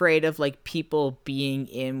more afraid of like people being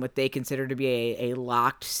in what they consider to be a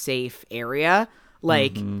locked, safe area,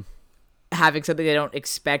 like having something they don't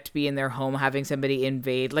expect be in their home, having somebody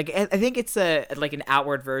invade. Like I think it's like an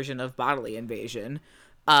outward version of bodily invasion.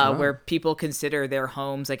 Where people consider their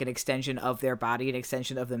homes like an extension of their body, an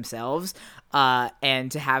extension of themselves. And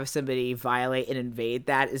to have somebody violate and invade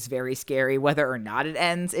that is very scary, whether or not it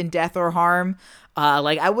ends in death or harm.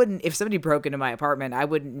 Like I wouldn't, if somebody broke into my apartment, I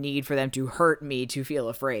wouldn't need for them to hurt me to feel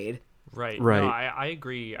afraid. Right. Right. No, I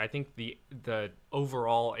agree. I think the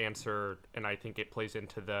overall answer, and I think it plays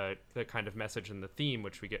into the kind of message and the theme,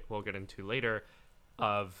 which we'll get into later,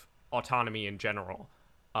 of autonomy in general,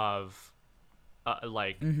 of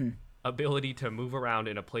ability to move around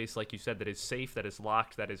in a place, like you said, that is safe, that is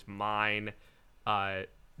locked, that is mine,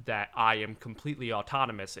 that I am completely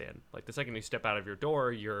autonomous in. Like the second you step out of your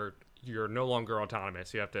door, you're no longer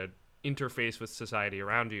autonomous. You have to interface with society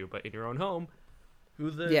around you, but in your own home,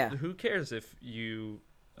 who cares if you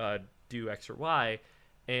do X or Y?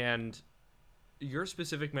 And your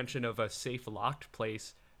specific mention of a safe locked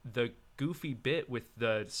place, the goofy bit with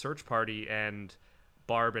the search party and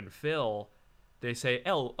Barb and Phil, they say,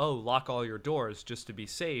 oh, lock all your doors just to be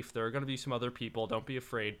safe. There are going to be some other people. Don't be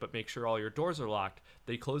afraid, but make sure all your doors are locked.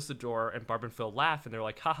 They close the door, and Barb and Phil laugh, and they're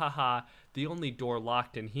like, ha, ha, ha, the only door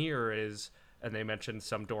locked in here is, and they mention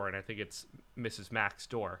some door, and I think it's Mrs. Mack's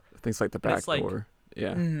door. Things like the And back it's like, door.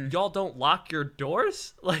 Yeah. Y'all don't lock your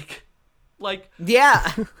doors? Like,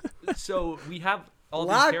 Yeah. so we have all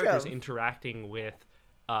these Lock characters 'em. interacting with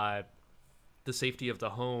the safety of the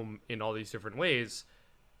home in all these different ways,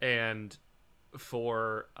 and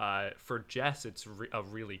for Jess, it's a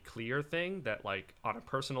really clear thing that, like, on a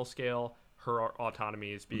personal scale, her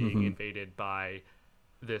autonomy is being invaded by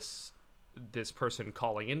this person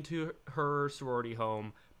calling into her sorority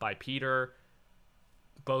home, by Peter,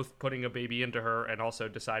 both putting a baby into her and also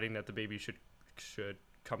deciding that the baby should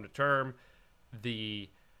come to term.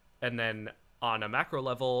 And then on a macro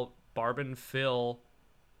level, Barb and Phil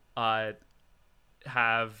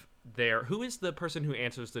have who is the person who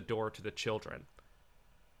answers the door to the children?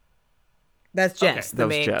 That's Jess, That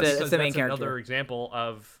was Jess. the So main that's character. another example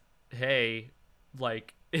of, hey,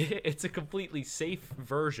 like, it's a completely safe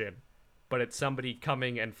version, but it's somebody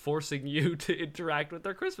coming and forcing you to interact with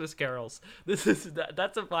their Christmas carols.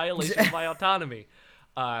 That's a violation of my autonomy.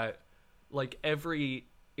 Like, every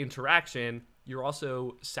interaction, you're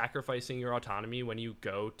also sacrificing your autonomy when you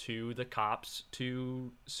go to the cops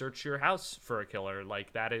to search your house for a killer.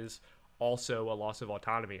 Like, that is also a loss of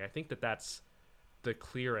autonomy. I think that's the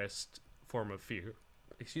clearest form of fear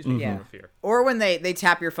Excuse me, Yeah. form of fear. Or when they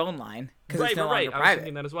tap your phone line because it's no longer I was private.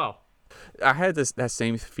 thinking that as well. I had that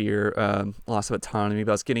same fear, loss of autonomy,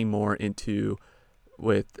 but I was getting more into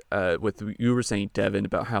with you were saying, Devin,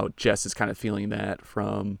 about how Jess is kind of feeling that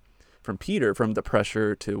from Peter, from the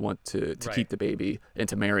pressure to want to Right. keep the baby and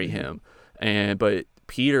to marry him, but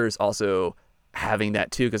Peter's also having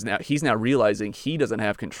that too, because now he's realizing he doesn't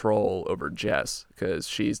have control over Jess because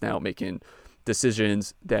she's now making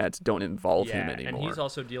decisions that don't involve him anymore. And he's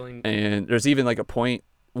also dealing. And there's even like a point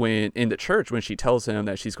when in the church when she tells him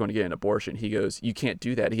that she's going to get an abortion, he goes, "You can't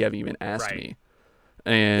do that. He haven't even asked Right. me."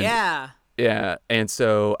 And Yeah. and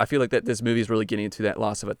so I feel like that this movie is really getting into that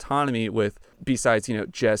loss of autonomy with, besides,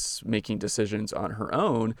 Jess making decisions on her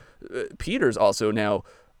own, Peter's also now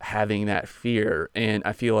having that fear. And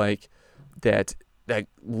I feel like that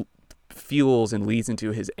fuels and leads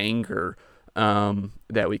into his anger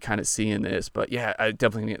that we kind of see in this. But yeah, I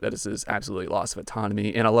definitely think that this is absolutely loss of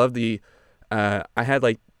autonomy. And I love I had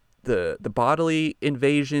like the bodily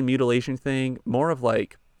invasion, mutilation thing, more of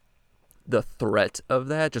like the threat of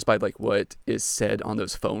that just by like what is said on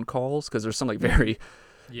those phone calls, because there's some like very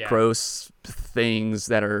gross things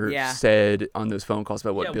that are said on those phone calls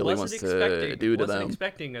about what Billy wants to do to them. Wasn't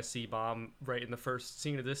expecting a C-bomb right in the first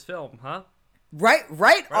scene of this film, huh? Right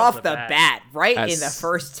off the bat, in the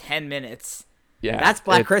first 10 minutes. Yeah, that's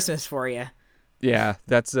Black Christmas for you. Yeah,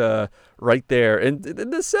 that's right there in the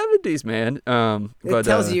 70s, man. It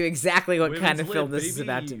tells you exactly what Women's kind of film lib, this is baby.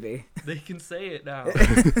 about to be. They can say it now.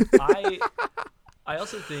 I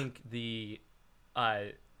also think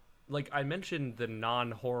like I mentioned the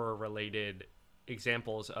non-horror related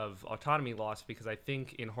examples of autonomy loss because I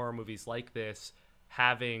think in horror movies like this,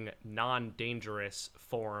 having non-dangerous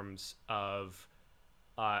forms of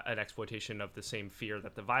an exploitation of the same fear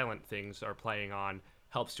that the violent things are playing on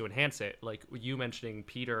helps to enhance it. Like you mentioning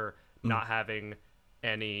Peter not having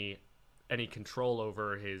any control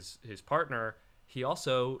over his partner, he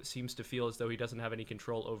also seems to feel as though he doesn't have any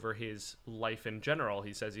control over his life in general.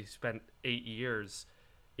 He says he spent 8 years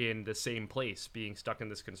in the same place, being stuck in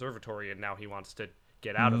this conservatory, and now he wants to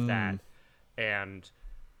get out of that, and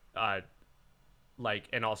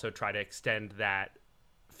and also try to extend that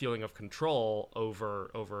feeling of control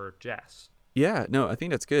over Jess. Yeah, no, I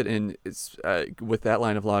think that's good. And it's with that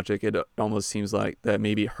line of logic, it almost seems like that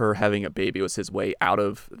maybe her having a baby was his way out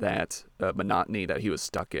of that monotony that he was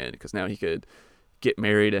stuck in, because now he could get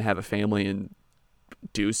married and have a family and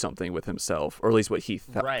do something with himself, or at least what he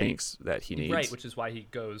thinks that he needs. Right, which is why he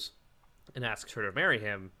goes and asks her to marry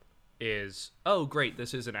him is, oh, great,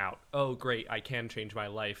 this isn't out. Oh, great, I can change my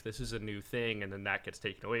life. This is a new thing, and then that gets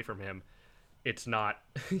taken away from him. It's not,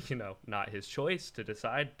 not his choice to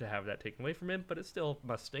decide to have that taken away from him, but it still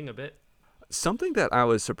must sting a bit. Something that I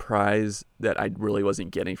was surprised that I really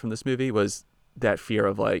wasn't getting from this movie was that fear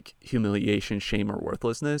of like humiliation, shame, or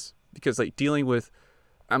worthlessness. Because like dealing with,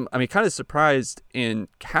 kind of surprised and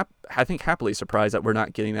I think happily surprised that we're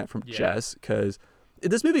not getting that from Jess. Because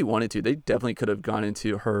if this movie wanted to, they definitely could have gone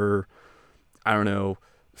into her, I don't know,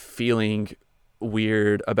 feeling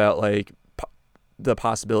weird about like the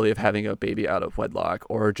possibility of having a baby out of wedlock,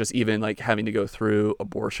 or just even like having to go through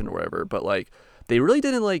abortion or whatever. But like they really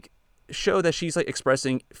didn't like show that she's like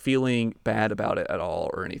expressing feeling bad about it at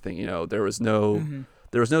all or anything. There was no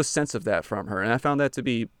sense of that from her. And I found that to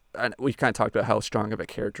be, we kind of talked about how strong of a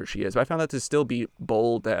character she is, but I found that to still be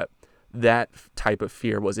bold that type of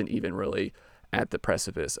fear wasn't even really at the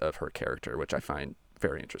precipice of her character, which I find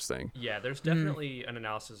very interesting. Yeah, there's definitely an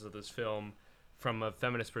analysis of this film from a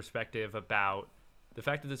feminist perspective about the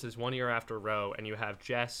fact that this is 1 year after Roe, and you have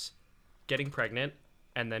Jess getting pregnant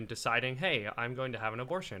and then deciding, hey, I'm going to have an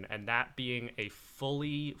abortion, and that being a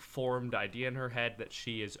fully formed idea in her head that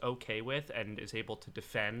she is okay with and is able to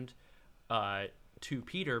defend to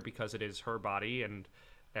Peter because it is her body and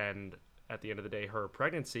at the end of the day her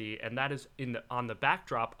pregnancy, and that is on the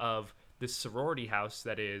backdrop of this sorority house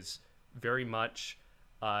that is very much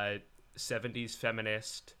 70s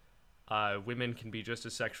feminist. Women can be just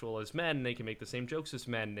as sexual as men. They can make the same jokes as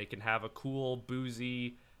men. They can have a cool,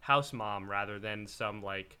 boozy house mom rather than some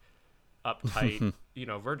like uptight,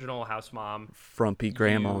 virginal house mom. Frumpy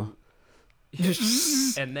grandma.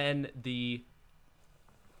 And then the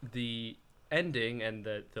ending and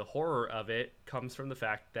the horror of it comes from the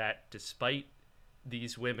fact that despite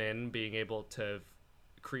these women being able to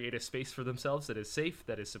create a space for themselves that is safe,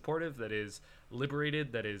 that is supportive, that is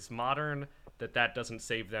liberated, that is modern, that doesn't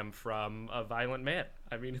save them from a violent man.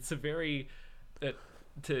 I mean, it's a very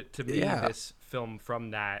to me this film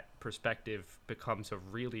from that perspective becomes a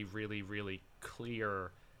really, really, really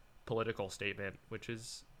clear political statement, which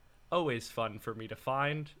is always fun for me to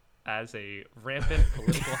find as a rampant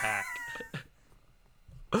political hack.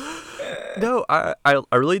 No, I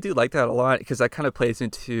really do like that a lot because that kind of plays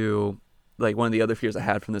into like one of the other fears I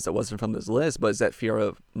had from this that wasn't from this list was that fear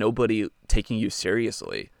of nobody taking you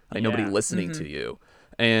seriously, like nobody Yeah. listening to you.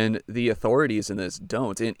 And the authorities in this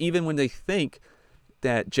don't. And even when they think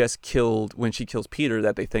that Jess killed, when she kills Peter,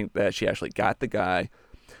 that they think that she actually got the guy,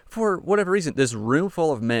 for whatever reason, this room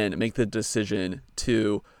full of men make the decision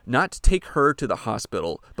to not take her to the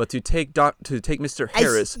hospital, but to take Mr.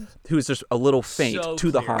 Harris, who's just a little faint, So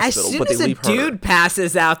to the clear. As hospital, soon but they as a leave her. dude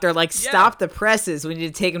passes out, they're like, "Stop the presses! We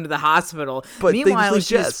need to take him to the hospital." But Meanwhile, things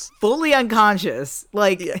she's like Jess. fully unconscious.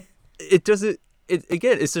 Like, Yeah, it doesn't. It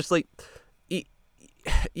again. It's just like,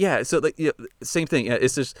 yeah. So like, yeah, same thing. Yeah,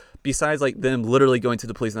 it's just besides like them literally going to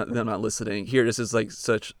the police, them not listening. Here, this is like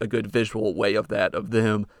such a good visual way of that, of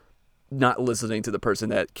them not listening to the person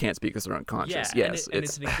that can't speak because they're unconscious. Yeah, Yes, and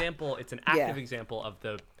it's an example. It's an active Yeah. example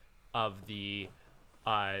of the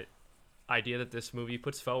idea that this movie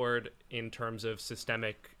puts forward in terms of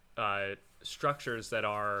systemic structures that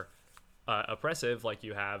are oppressive. Like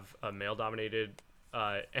you have a male-dominated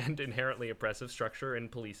and inherently oppressive structure in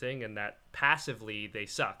policing, and that passively they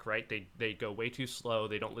suck. Right? They go way too slow.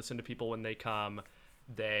 They don't listen to people when they come.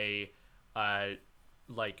 They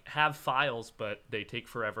like have files, but they take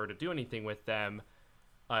forever to do anything with them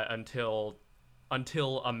until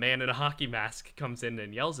a man in a hockey mask comes in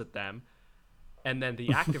and yells at them. And then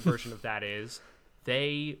the active version of that is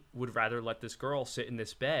they would rather let this girl sit in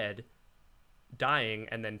this bed dying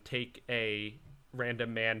and then take a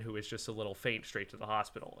random man who is just a little faint straight to the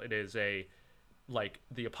hospital. It is like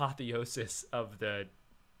the apotheosis of the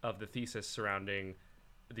thesis surrounding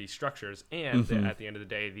these structures. And at the end of the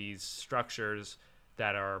day, these structures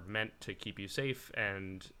that are meant to keep you safe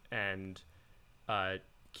and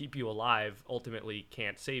keep you alive ultimately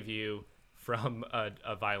can't save you from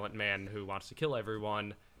a violent man who wants to kill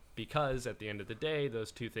everyone, because at the end of the day,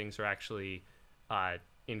 those two things are actually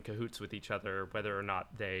in cahoots with each other, whether or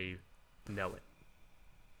not they know it.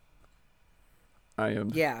 I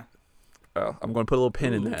am. yeah. I'm going to put a little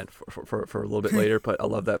pin in that for a little bit later, but I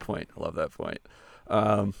love that point.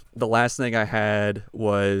 The last thing I had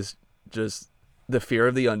was just the fear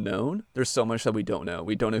of the unknown. There's so much that we don't know.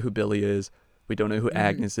 We don't know who Billy is. We don't know who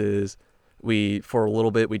Agnes is. For a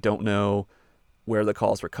little bit, we don't know where the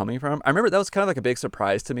calls were coming from. I remember that was kind of like a big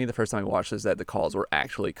surprise to me the first time I watched this, that the calls were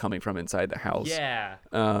actually coming from inside the house. Yeah.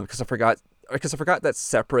 Because I forgot that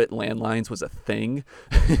separate landlines was a thing.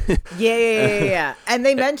 Yeah. And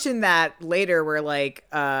they mentioned that later where like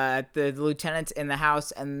the lieutenant's in the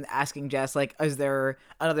house and asking Jess like, is there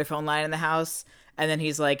another phone line in the house? And then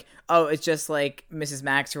he's like, oh, it's just like Mrs.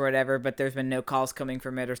 Max or whatever, but there's been no calls coming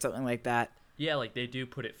from it or something like that. Yeah, like they do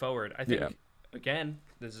put it forward. I think, Yeah. again,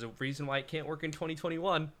 this is a reason why it can't work in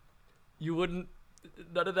 2021. None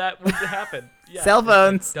of that would happen. Yeah. Cell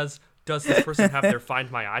phones. Does this person have their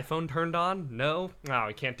Find My iPhone turned on? No,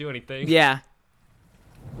 I can't do anything. Yeah.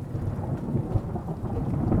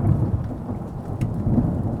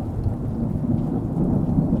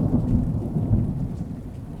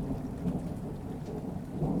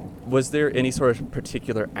 Was there any sort of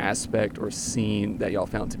particular aspect or scene that y'all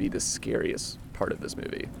found to be the scariest part of this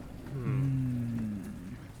movie?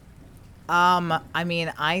 I mean,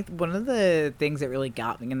 one of the things that really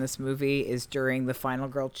got me in this movie is during the final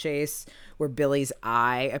girl chase where Billy's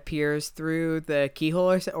eye appears through the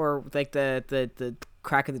keyhole or like the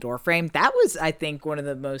crack of the door frame. That was, I think, one of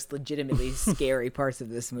the most legitimately scary parts of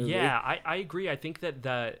this movie. Yeah, I agree. I think that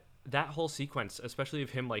that whole sequence, especially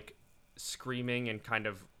of him like screaming and kind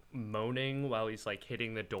of moaning while he's like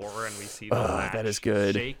hitting the door and we see the latch that is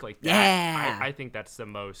good. shake like that. Yeah. I think that's the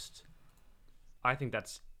most. I think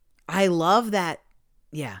that's. I love that.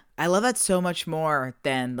 Yeah, I love that so much more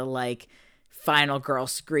than the like final girl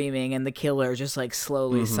screaming and the killer just like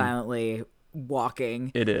slowly, silently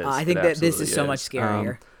walking. It is. I think It that this is absolutely so much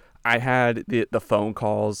scarier. I had the phone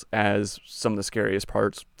calls as some of the scariest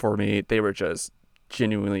parts for me. They were just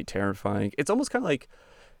genuinely terrifying. It's almost kind of like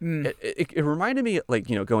it reminded me, like,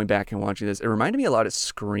 you know, going back and watching this, it reminded me a lot of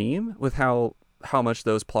Scream with how much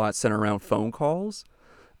those plots center around phone calls.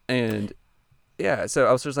 And yeah, so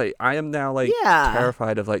I was just like, I am now like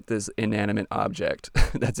terrified of like this inanimate object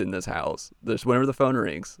that's in this house. There's whenever the phone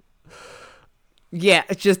rings. Yeah,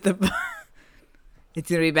 it's just it's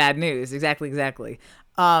gonna be bad news. Exactly.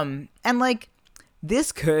 And like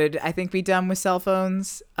this could, I think, be done with cell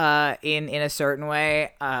phones in a certain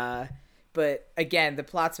way. But again, the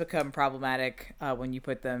plots become problematic when you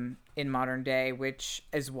put them in modern day, which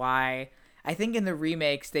is why I think in the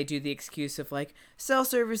remakes they do the excuse of like cell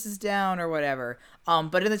service is down or whatever.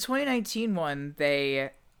 But in the 2019 one,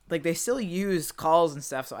 they like they still use calls and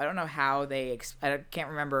stuff, so I don't know how they I can't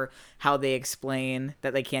remember how they explain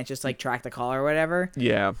that they can't just like track the call or whatever.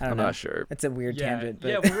 Yeah, I don't I'm know. not sure. It's a weird tangent, but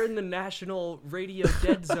Yeah, we're in the national radio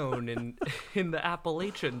dead zone in the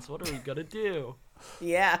Appalachians. What are we gonna do?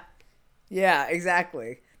 yeah,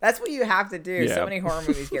 exactly. That's what you have to do. Yeah. So many horror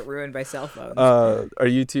movies get ruined by cell phones. Are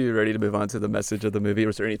you two ready to move on to the message of the movie, or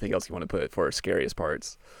is there anything else you want to put for scariest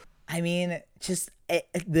parts? I mean, just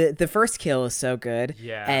the first kill is so good.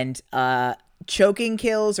 Yeah. And choking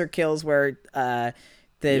kills or kills where the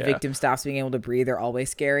victim stops being able to breathe are always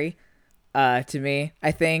scary to me,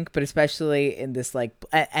 I think. But especially in this, like,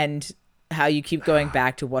 and how you keep going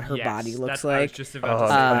back to what her Yes, body looks that's what I was like. just about to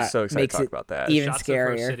say. I'm so excited makes to talk it about that. even Shots of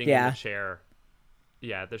her scarier. sitting Yeah. in the chair.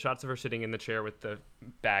 Yeah, the shots of her sitting in the chair with the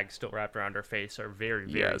bag still wrapped around her face are very,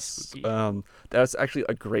 very Yes. spooky. That's actually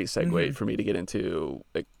a great segue for me to get into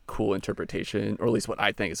a cool interpretation, or at least what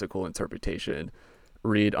I think is a cool interpretation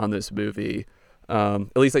read on this movie.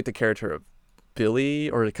 At least like the character of Billy,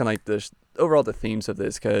 or kind of like overall the themes of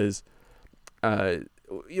this, because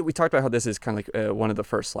we talked about how this is kind of like one of the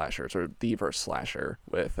first slashers, or the first slasher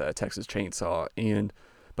with Texas Chainsaw.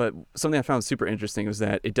 But something I found super interesting was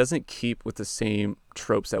that it doesn't keep with the same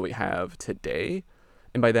tropes that we have today.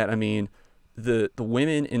 And by that, I mean the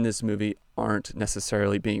women in this movie aren't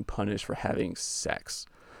necessarily being punished for having sex.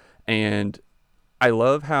 And I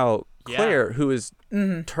love how Claire, who is,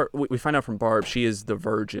 we find out from Barb, she is the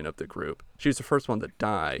virgin of the group. She was the first one to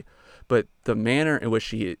die. But the manner in which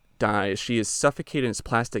she dies, she is suffocated in this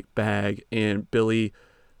plastic bag, and Billy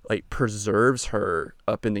like preserves her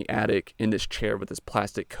up in the attic in this chair with this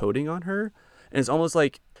plastic coating on her. And it's almost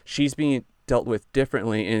like she's being dealt with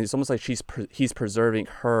differently, and it's almost like he's preserving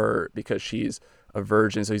her because she's a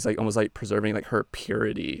virgin, so he's like almost like preserving like her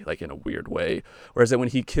purity, like in a weird way. Whereas that when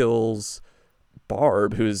he kills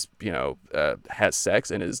Barb, who's has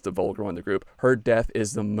sex and is the vulgar one in the group, her death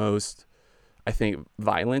is the most, I think,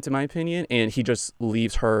 violent in my opinion, and he just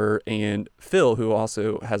leaves her and Phil, who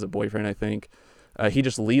also has a boyfriend, I think, he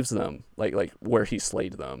just leaves them like where he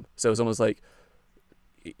slayed them. So it's almost like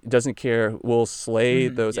he doesn't care. We'll slay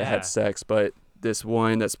those that had sex, but this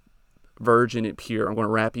one that's virgin and pure, I'm going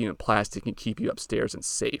to wrap you in plastic and keep you upstairs and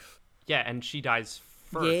safe. Yeah, and she dies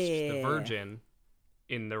first. Yeah. The virgin,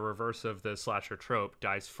 in the reverse of the slasher trope,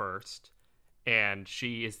 dies first. And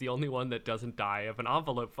she is the only one that doesn't die of an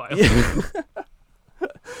envelope file.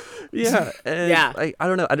 Yeah. And Yeah. I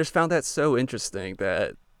don't know. I just found that so interesting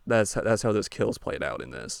that's how those kills played out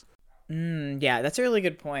in this. Yeah, that's a really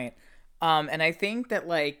good point. And I think that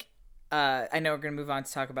like I know we're gonna move on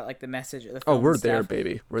to talk about like the message of the film. Oh, we're and there, stuff,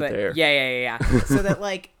 baby. We're but there. Yeah. So that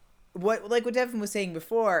like what Devin was saying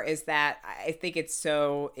before is that I think it's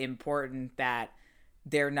so important that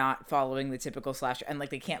they're not following the typical slasher, and like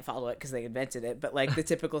they can't follow it because they invented it, but like the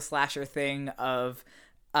typical slasher thing of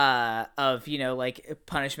like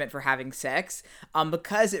punishment for having sex,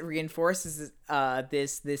 because it reinforces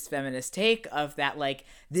this feminist take of that, like,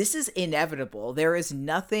 this is inevitable. There is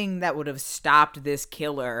nothing that would have stopped this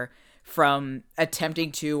killer from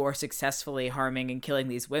attempting to or successfully harming and killing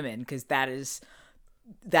these women, because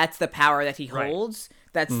that's the power that he holds.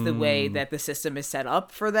 That's the way that the system is set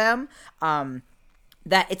up for them.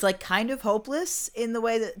 That it's like kind of hopeless in the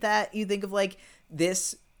way that you think of like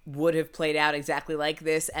this would have played out exactly like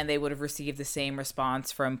this, and they would have received the same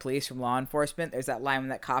response from police, from law enforcement. There's that line when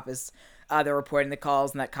that cop is they're reporting the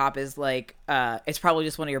calls, and that cop is like it's probably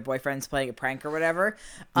just one of your boyfriends playing a prank or whatever.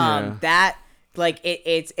 That like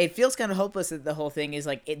it feels kind of hopeless that the whole thing is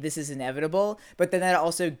like this is inevitable, but then that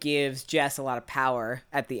also gives Jess a lot of power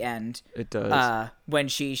at the end. It does. When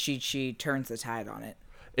she turns the tide on it.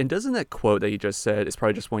 And doesn't that quote that you just said is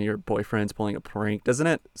probably just one of your boyfriends pulling a prank? Doesn't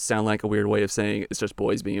it sound like a weird way of saying it's just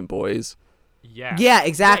boys being boys? Yeah. Yeah,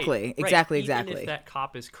 exactly. Right. Exactly. Even if that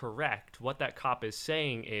cop is correct, what that cop is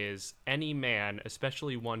saying is any man,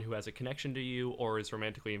 especially one who has a connection to you or is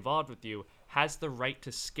romantically involved with you, has the right to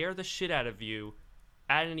scare the shit out of you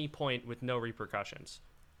at any point with no repercussions.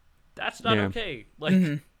 That's not okay.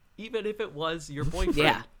 Like, even if it was your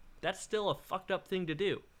boyfriend, that's still a fucked up thing to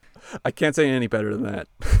do. I can't say any better than that.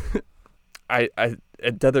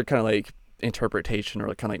 The other kind of like interpretation or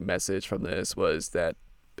like kind of like message from this was that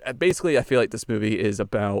basically I feel like this movie is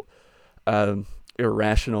about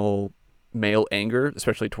irrational male anger,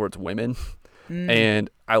 especially towards women. And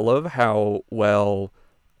I love how well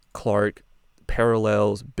Clark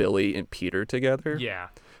parallels Billy and Peter together. Yeah.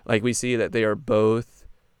 Like we see that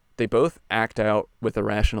they both act out with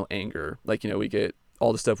irrational anger. Like, we get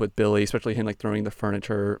all the stuff with Billy, especially him like throwing the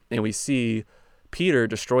furniture, and we see Peter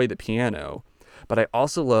destroy the piano. But I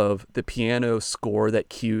also love the piano score that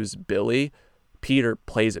cues Billy Peter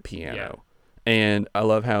plays a piano. And I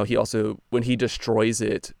love how he also, when he destroys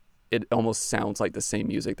it, it almost sounds like the same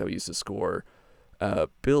music that we used to score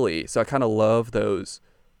Billy. So I kind of love those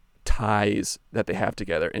ties that they have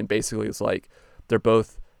together. And basically it's like they're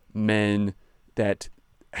both men that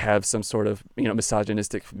have some sort of,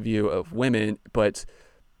 misogynistic view of women,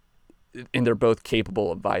 and they're both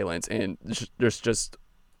capable of violence. And there's just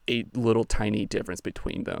a little tiny difference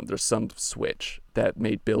between them. There's some switch that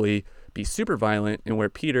made Billy be super violent, and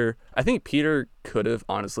where I think Peter could have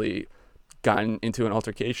honestly gotten into an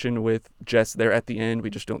altercation with Jess there at the end. We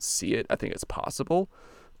just don't see it. I think it's possible,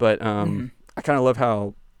 but I kind of love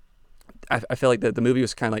how I feel like that the movie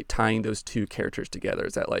was kind of like tying those two characters together.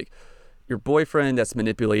 Is that like your boyfriend that's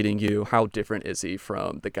manipulating you, how different is he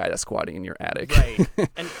from the guy that's squatting in your attic? Right.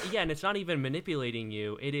 And it's not even manipulating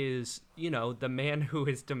you. It is, the man who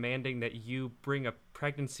is demanding that you bring a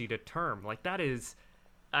pregnancy to term. Like that is,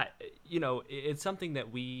 it's something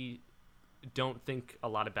that we don't think a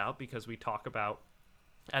lot about because we talk about,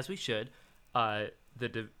 as we should, the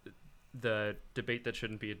debate that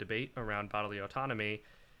shouldn't be a debate around bodily autonomy,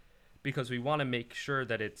 because we want to make sure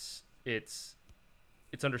that it's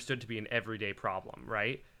understood to be an everyday problem,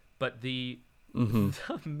 right? But the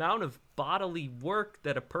amount of bodily work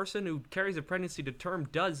that a person who carries a pregnancy to term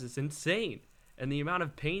does is insane. And the amount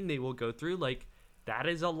of pain they will go through, like, that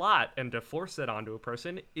is a lot. And to force that onto a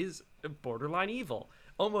person is borderline evil.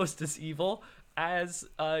 Almost as evil as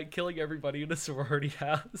killing everybody in a sorority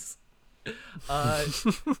house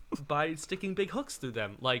by sticking big hooks through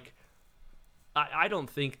them. Like, I don't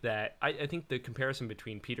think that... I think the comparison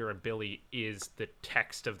between Peter and Billy is the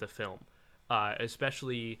text of the film.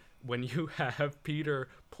 Especially when you have Peter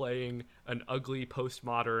playing an ugly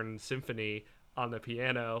postmodern symphony on the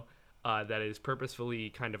piano that is purposefully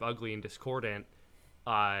kind of ugly and discordant,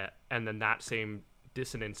 and then that same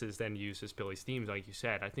dissonance is then used as Billy's themes, like you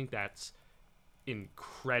said. I think that's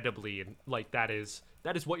incredibly... Like, that is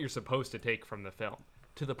what you're supposed to take from the film,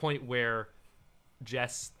 to the point where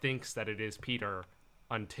Jess thinks that it is Peter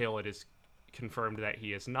until it is confirmed that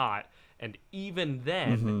he is not. And even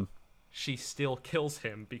then, she still kills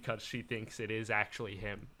him because she thinks it is actually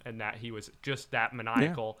him and that he was just that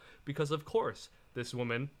maniacal. Yeah. Because, of course, this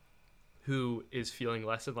woman who is feeling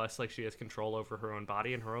less and less like she has control over her own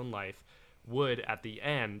body and her own life would, at the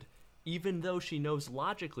end, even though she knows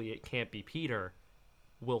logically it can't be Peter,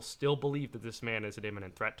 will still believe that this man is an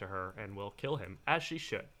imminent threat to her and will kill him, as she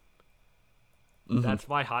should. That's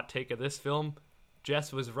my hot take of this film.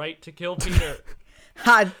 Jess was right to kill Peter. It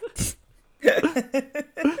kind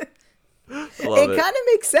of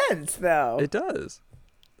makes sense, though. It does.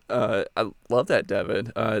 I love that,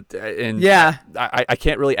 Devin. And yeah, I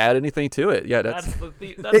can't really add anything to it. Yeah, that's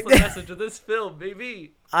the message of this film,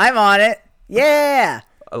 baby. I'm on it. Yeah,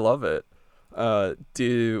 I love it.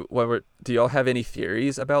 Do y'all have any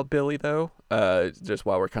theories about Billy though? Just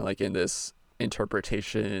while we're kind of like in this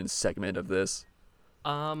interpretation segment of this.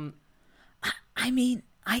 I mean,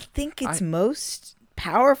 I think it's most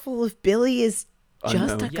powerful if Billy is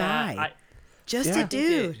just a guy, a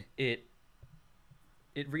dude. It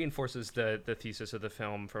reinforces the thesis of the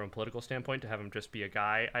film from a political standpoint to have him just be a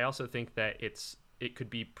guy. I also think that it could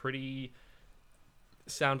be pretty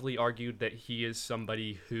soundly argued that he is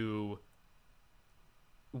somebody who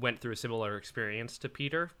went through a similar experience to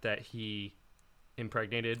Peter, that he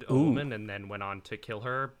impregnated a woman and then went on to kill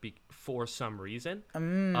her for some reason,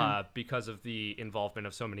 because of the involvement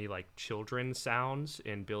of so many like children sounds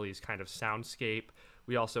in Billy's kind of soundscape.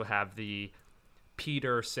 We also have the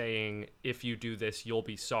Peter saying, if you do this, you'll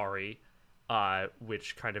be sorry,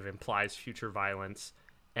 which kind of implies future violence.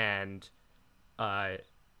 And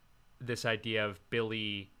this idea of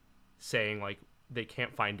Billy saying, like, they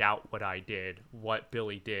can't find out what I did, what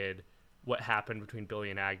Billy did, what happened between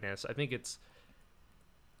Billy and Agnes. I think it's,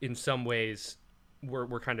 in some ways,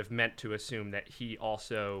 we're kind of meant to assume that he's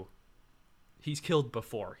killed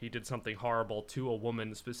before. He did something horrible to a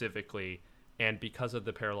woman specifically. And because of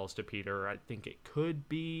the parallels to Peter, I think it could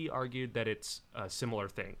be argued that it's a similar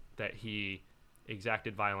thing, that he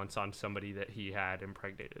exacted violence on somebody that he had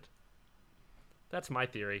impregnated. That's my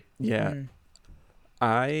theory. Yeah.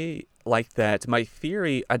 I like that. My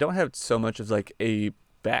theory, I don't have so much of like a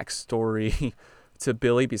backstory to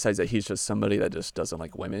Billy, besides that he's just somebody that just doesn't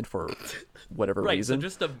like women for whatever reason.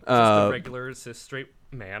 Right, so just a regular cis straight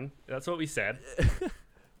man. That's what we said.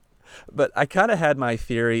 But I kind of had my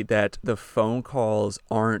theory that the phone calls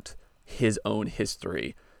aren't his own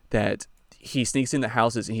history, that he sneaks into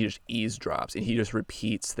houses and he just eavesdrops and he just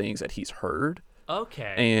repeats things that he's heard.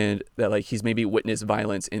 Okay. And that like he's maybe witnessed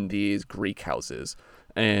violence in these Greek houses,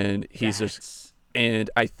 and he's and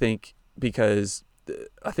I think because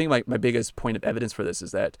I think my biggest point of evidence for this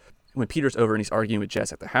is that when Peter's over and he's arguing with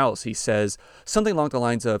Jess at the house, he says something along the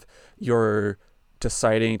lines of, "You're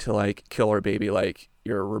deciding to like kill our baby like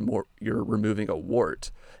you're removing a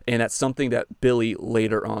wart." And that's something that Billy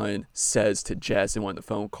later on says to Jess in one of the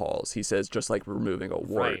phone calls. He says, just like removing a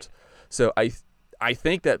wart. Right. So I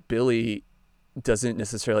think that Billy doesn't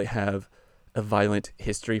necessarily have a violent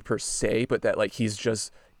history per se, but that like he's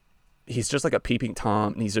just like a peeping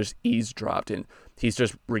Tom, and he's just eavesdropped, and he's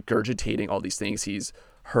just regurgitating all these things he's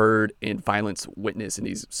heard in violence witness in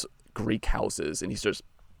these Greek houses, and he's just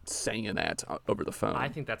saying that over the phone. I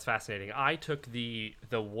think that's fascinating. I took the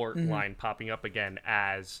wart line popping up again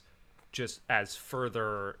as just as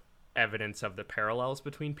further evidence of the parallels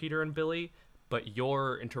between Peter and Billy, but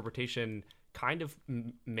your interpretation kind of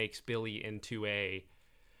makes Billy into an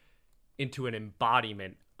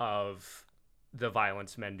embodiment of the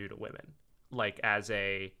violence men do to women, like as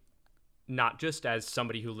a, not just as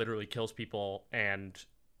somebody who literally kills people and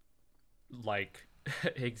like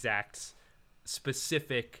exacts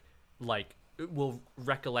specific, like will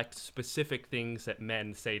recollect specific things that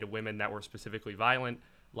men say to women that were specifically violent,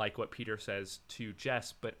 like what Peter says to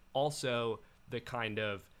Jess, but also the kind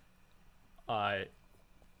of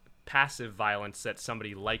passive violence that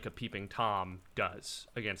somebody like a peeping Tom does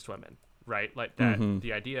against women, right? Like that,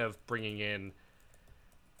 the idea of bringing in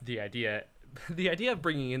the idea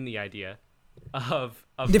of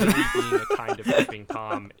Billy being a kind of peeping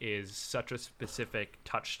Tom is such a specific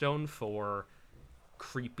touchstone for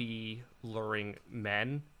creepy, luring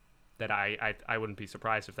men that I wouldn't be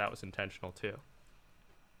surprised if that was intentional too.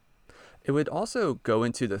 It would also go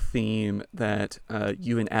into the theme that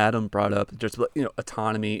you and Adam brought up, just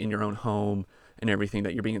autonomy in your own home and everything,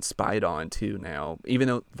 that you're being spied on too now. Even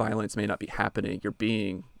though violence may not be happening,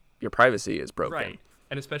 your privacy is broken. Right,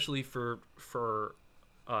 and especially for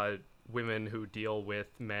women who deal with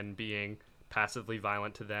men being passively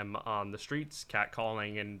violent to them on the streets,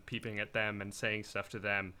 catcalling and peeping at them and saying stuff to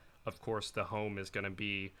them. Of course, the home is going to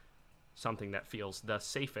be something that feels the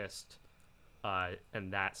safest.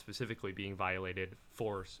 And that specifically being violated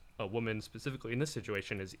for a woman specifically in this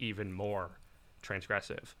situation is even more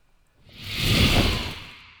transgressive.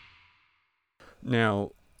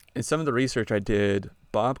 Now, in some of the research I did,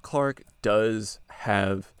 Bob Clark does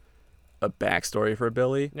have a backstory for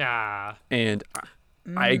Billy. Yeah. And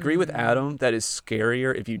I agree with Adam that is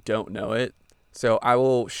scarier if you don't know it. So I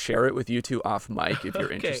will share it with you two off mic if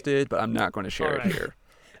you're interested, but I'm not going to share it here.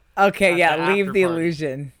 Okay, At yeah, the leave after the party.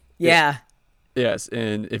 illusion. Yeah. Yes,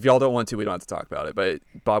 and if y'all don't want to, we don't have to talk about it. But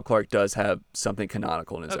Bob Clark does have something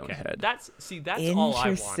canonical in his own head. That's all I want from my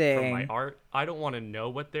Interesting. art. I don't want to know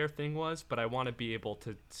what their thing was, but I want to be able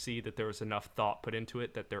to see that there was enough thought put into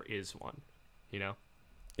it that there is one, you know?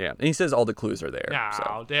 Yeah, and he says all the clues are there. Oh,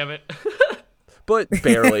 So. damn it. But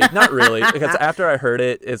barely, not really. Because after I heard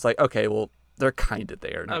it, it's like, okay, well, they're kind of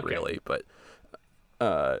there, not Okay. really. But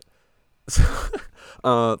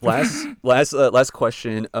last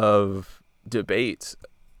question of debate.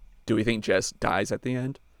 Do we think Jess dies at the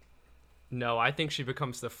end? No, I think she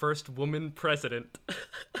becomes the first woman president.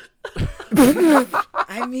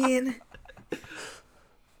 I mean,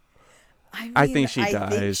 I think she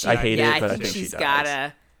dies. I hate it, but I think she she's dies.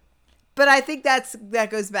 gotta. But I think that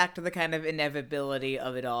goes back to the kind of inevitability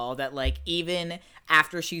of it all. That like even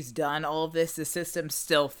after she's done all of this, the system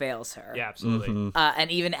still fails her. Yeah, absolutely.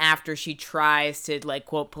 And even after she tries to like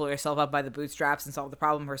quote pull herself up by the bootstraps and solve the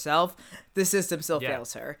problem herself, the system still Yeah.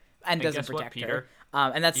 fails her and doesn't guess what, protect Peter?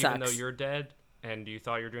 her. And that Even sucks. though you're dead and you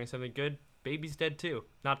thought you were doing something good, baby's dead too.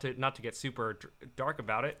 Not to get super dark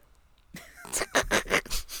about it.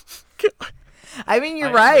 I mean, you're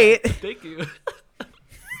I- right. Thank you.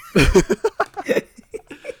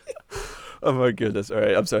 Oh my goodness. All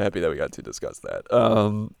right. I'm so happy that we got to discuss that.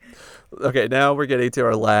 Okay, now we're getting to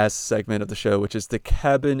our last segment of the show, which is the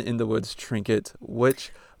Cabin in the Woods trinket.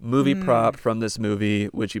 Which movie prop from this movie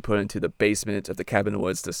would you put into the basement of the Cabin in the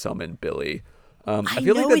Woods to summon Billy? I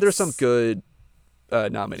feel like know that there's some it's- good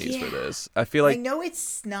nominees for this. I feel I like know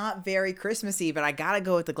it's not very Christmassy, but I gotta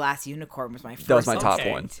go with the glass unicorn was my first. That was my top Okay,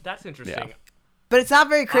 one. That's interesting. Yeah. But it's not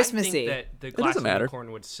very I Christmassy. think that the glass doesn't matter.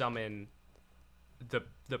 unicorn would summon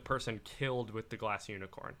the person killed with the glass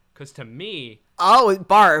unicorn. Because to me, Oh,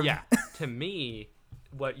 Barb. yeah, to me,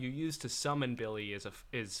 what you use to summon Billy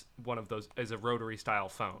is one of those is a rotary style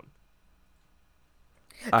phone.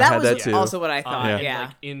 I That had was that too. also what I thought. And, Yeah.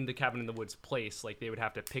 like in the Cabin in the Woods place, like they would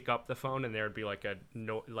have to pick up the phone and there would be like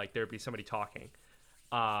there'd be somebody talking.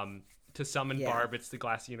 To summon Yeah. Barb, it's the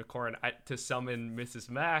glass unicorn. To summon Mrs.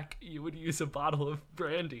 Mac, you would use a bottle of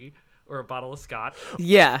brandy. or a bottle of scotch.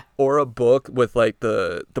 Yeah. Or a book with like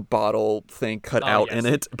the bottle thing cut out yes.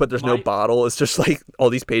 in it, but there's no bottle. It's just like all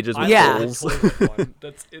these pages with Yeah. The holes. toilet one.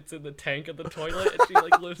 It's in the tank of the toilet, and she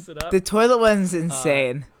like lifts it up. The toilet one's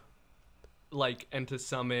insane. Like, and to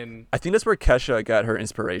summon. I think that's where Kesha got her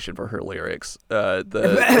inspiration for her lyrics.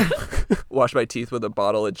 The wash my teeth with a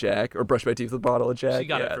bottle of Jack, or brush my teeth with a bottle of Jack. She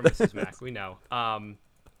got yeah. it from Mrs. Mac. We know.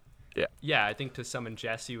 Yeah. Yeah, I think to summon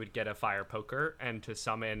Jess, you would get a fire poker, and to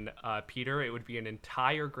summon Peter, it would be an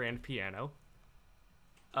entire grand piano.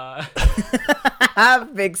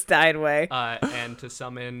 Big Steinway. And to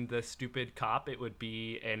summon the stupid cop, it would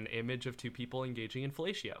be an image of two people engaging in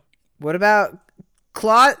fellatio. What about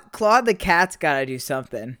Claude? Claude the cat's got to do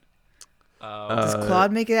something. Does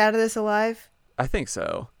Claude make it out of this alive? I think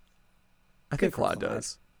so. I think for Claude Claude.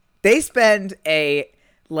 does. They spend a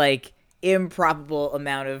like improbable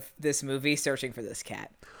amount of this movie searching for this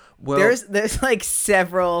cat. Well, There's like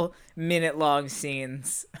several minute-long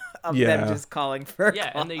scenes of Yeah. them just calling for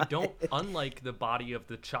Yeah, Claude. and they don't, unlike the body of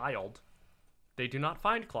the child, they do not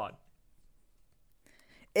find Claude.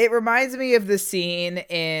 It reminds me of the scene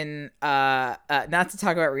in not to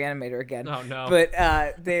talk about Reanimator again. Oh, no. But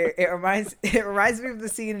it reminds me of the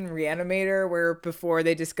scene in Reanimator where before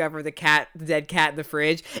they discover the dead cat in the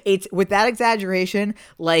fridge. It's with that exaggeration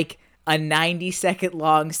like a 90-second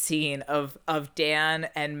long scene of Dan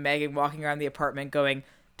and Megan walking around the apartment going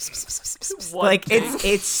pss, pss, pss, pss, pss. What Like thing?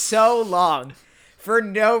 it's so long for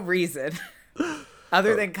no reason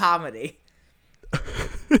other than comedy.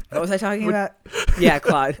 What was I talking about? Yeah,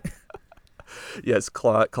 Claude. Yes,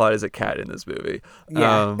 Claude is a cat in this movie.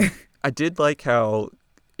 Yeah. I did like how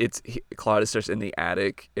Claude is just in the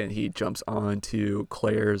attic and he jumps onto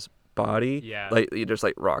Claire's body. Yeah. Like you're just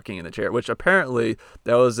like rocking in the chair, which apparently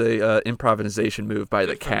that was a improvisation move by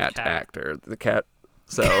the Good for the cat cat. actor. The cat.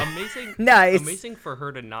 So Amazing. Nice. Amazing for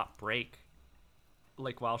her to not break,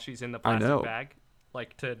 like while she's in the I know. plastic bag,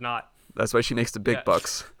 like to not. that's why she makes the big Yeah.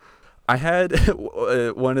 bucks. I had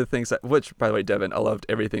one of the things which, by the way, Devin, I loved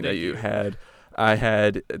everything that Thank you you. had. I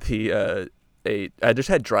had I just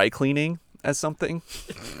had dry cleaning as something.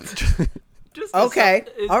 Just Okay,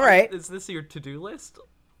 all right. Is this your to-do list?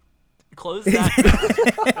 Close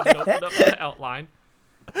that. And open up the outline.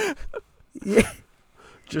 Yeah.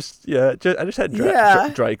 I just had Yeah.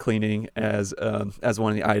 dry cleaning as one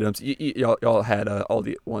of the items. Y'all had all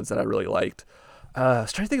the ones that I really liked. I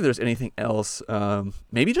was trying to think if there's anything else.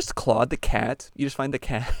 Maybe just Claude the cat. You just find the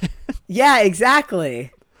cat. Yeah,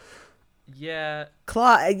 exactly. Yeah.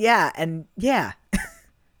 Claude, yeah, and yeah.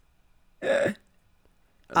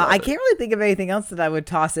 I can't really think of anything else that I would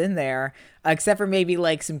toss in there, except for maybe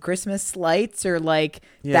like some Christmas lights or like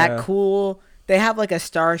Yeah. that cool. They have like a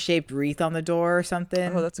star-shaped wreath on the door or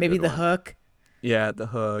something. Oh, that's a maybe good the one. hook. Yeah, the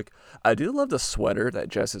hook. I do love the sweater that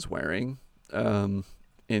Jess is wearing in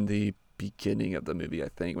the beginning of the movie, I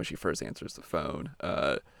think, when she first answers the phone.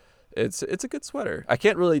 It's a good sweater. I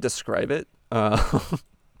can't really describe it.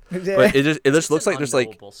 But it just looks an like there's like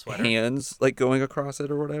unknowable sweater. hands like going across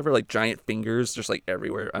it or whatever, like giant fingers just like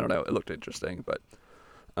everywhere. I don't know. It looked interesting, but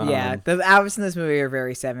Yeah, the outfits in this movie are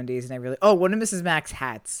very 70s, and I really. Oh, one of Mrs. Mac's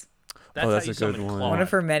hats. That's, that's how you a good summon one. Claude. One of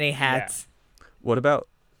her many hats. what about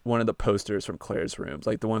one of the posters from Claire's rooms,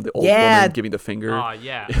 like the one of the old Yeah. woman giving the finger?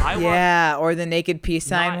 Yeah. I want. Yeah, or the naked peace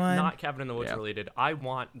sign one. Not Cabin in the Woods Yeah. related. I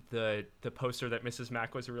want the poster that Mrs.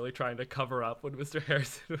 Mack was really trying to cover up when Mr.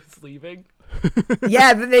 Harrison was leaving.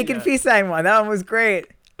 Yeah, the naked Yeah. peace sign one. That one was great.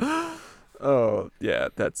 Oh yeah,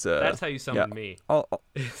 that's That's how you summon yeah. me. Oh,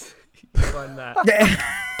 You find that.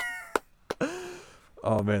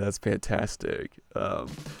 oh man, that's fantastic.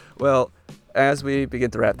 Well, as we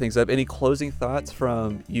begin to wrap things up, any closing thoughts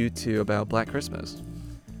from you two about Black Christmas?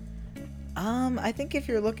 I think if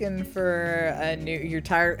you're looking for you're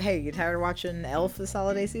tired of watching Elf this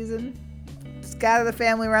holiday season? Just gather the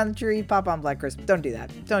family around the tree, pop on Black Christmas. Don't do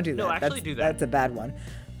that. Don't do that. No, actually That's- do that. That's a bad one.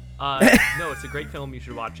 No, it's a great film. You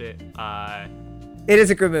should watch it. It is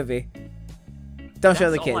a good movie. Don't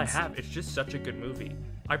show the That's all I kids. have. It's just such a good movie.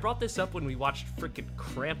 I brought this up when we watched frickin'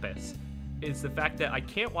 Krampus. Is the fact that I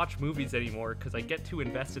can't watch movies anymore because I get too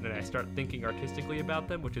invested and I start thinking artistically about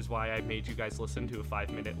them, which is why I made you guys listen to a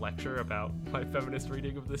 5-minute lecture about my feminist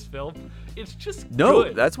reading of this film. It's just No,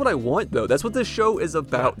 good. that's what I want though. That's what this show is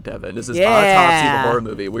about, Devin. This is Yeah. Autopsy of a Horror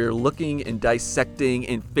Movie. We're looking and dissecting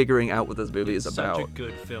and figuring out what this movie is It's about. such a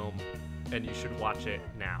good film, and you should watch it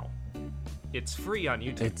now. It's free on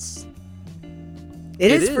YouTube. It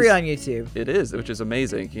It is free is. on YouTube. It is, which is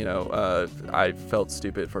amazing. You know, I felt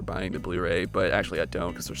stupid for buying the Blu-ray, but actually I don't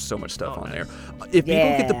because there's so much stuff Oh, on nice. there. If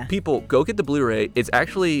Yeah. go get the Blu-ray. It's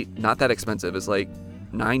actually not that expensive. It's like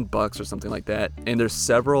 $9 or something like that. And there's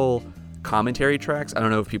several commentary tracks. I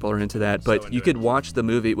don't know if people are into that, but into you could it. watch the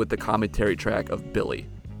movie with the commentary track of Billy,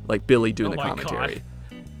 like Billy doing Oh the my commentary. God.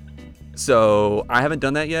 So I haven't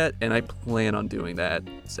done that yet, and I plan on doing that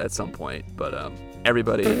at some point. But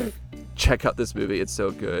everybody, check out this movie. It's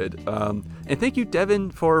so good. And thank you,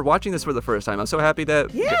 Devin, for watching this for the first time. I'm so happy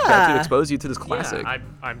that got to expose you to this classic. Yeah,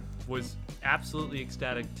 I was absolutely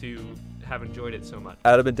ecstatic to have enjoyed it so much.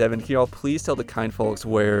 Adam and Devin, can you all please tell the kind folks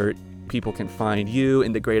where people can find you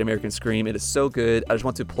in The Great American Scream? It is so good. I just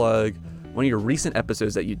want to plug one of your recent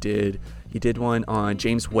episodes that you did. You did one on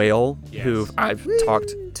James Whale, who Yes. I've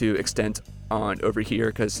talked to extent on over here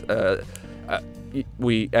because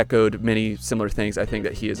we echoed many similar things. I think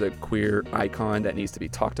that he is a queer icon that needs to be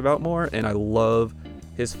talked about more, and I love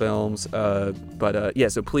his films. Yeah,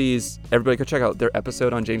 so please, everybody go check out their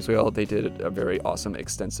episode on James Whale. They did a very awesome,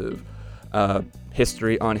 extensive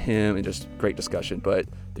history on him and just great discussion. But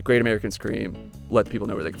The Great American Scream, let people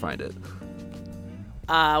know where they can find it.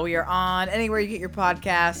 We are on anywhere you get your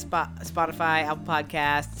podcasts, Spotify, Apple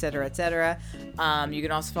Podcasts, etc., etc. You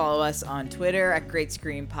can also follow us on Twitter at Great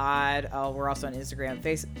Scream Pod. We're also on Instagram and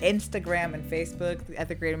Facebook at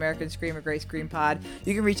The Great American Scream or Great Scream Pod.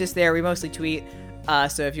 You can reach us there. We mostly tweet.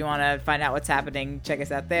 So if you want to find out what's happening, check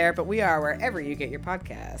us out there. But we are wherever you get your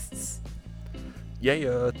podcasts.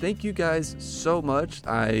 Yeah, thank you guys so much.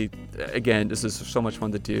 Again, this is so much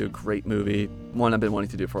fun to do. Great movie. One I've been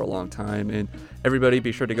wanting to do for a long time. And everybody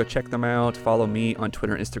be sure to go check them out. Follow me on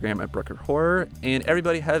Twitter and Instagram at Brooker Horror. And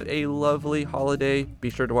everybody have a lovely holiday.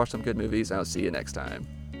 Be sure to watch some good movies. I'll see you next time.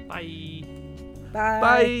 Bye.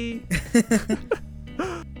 Bye. Bye.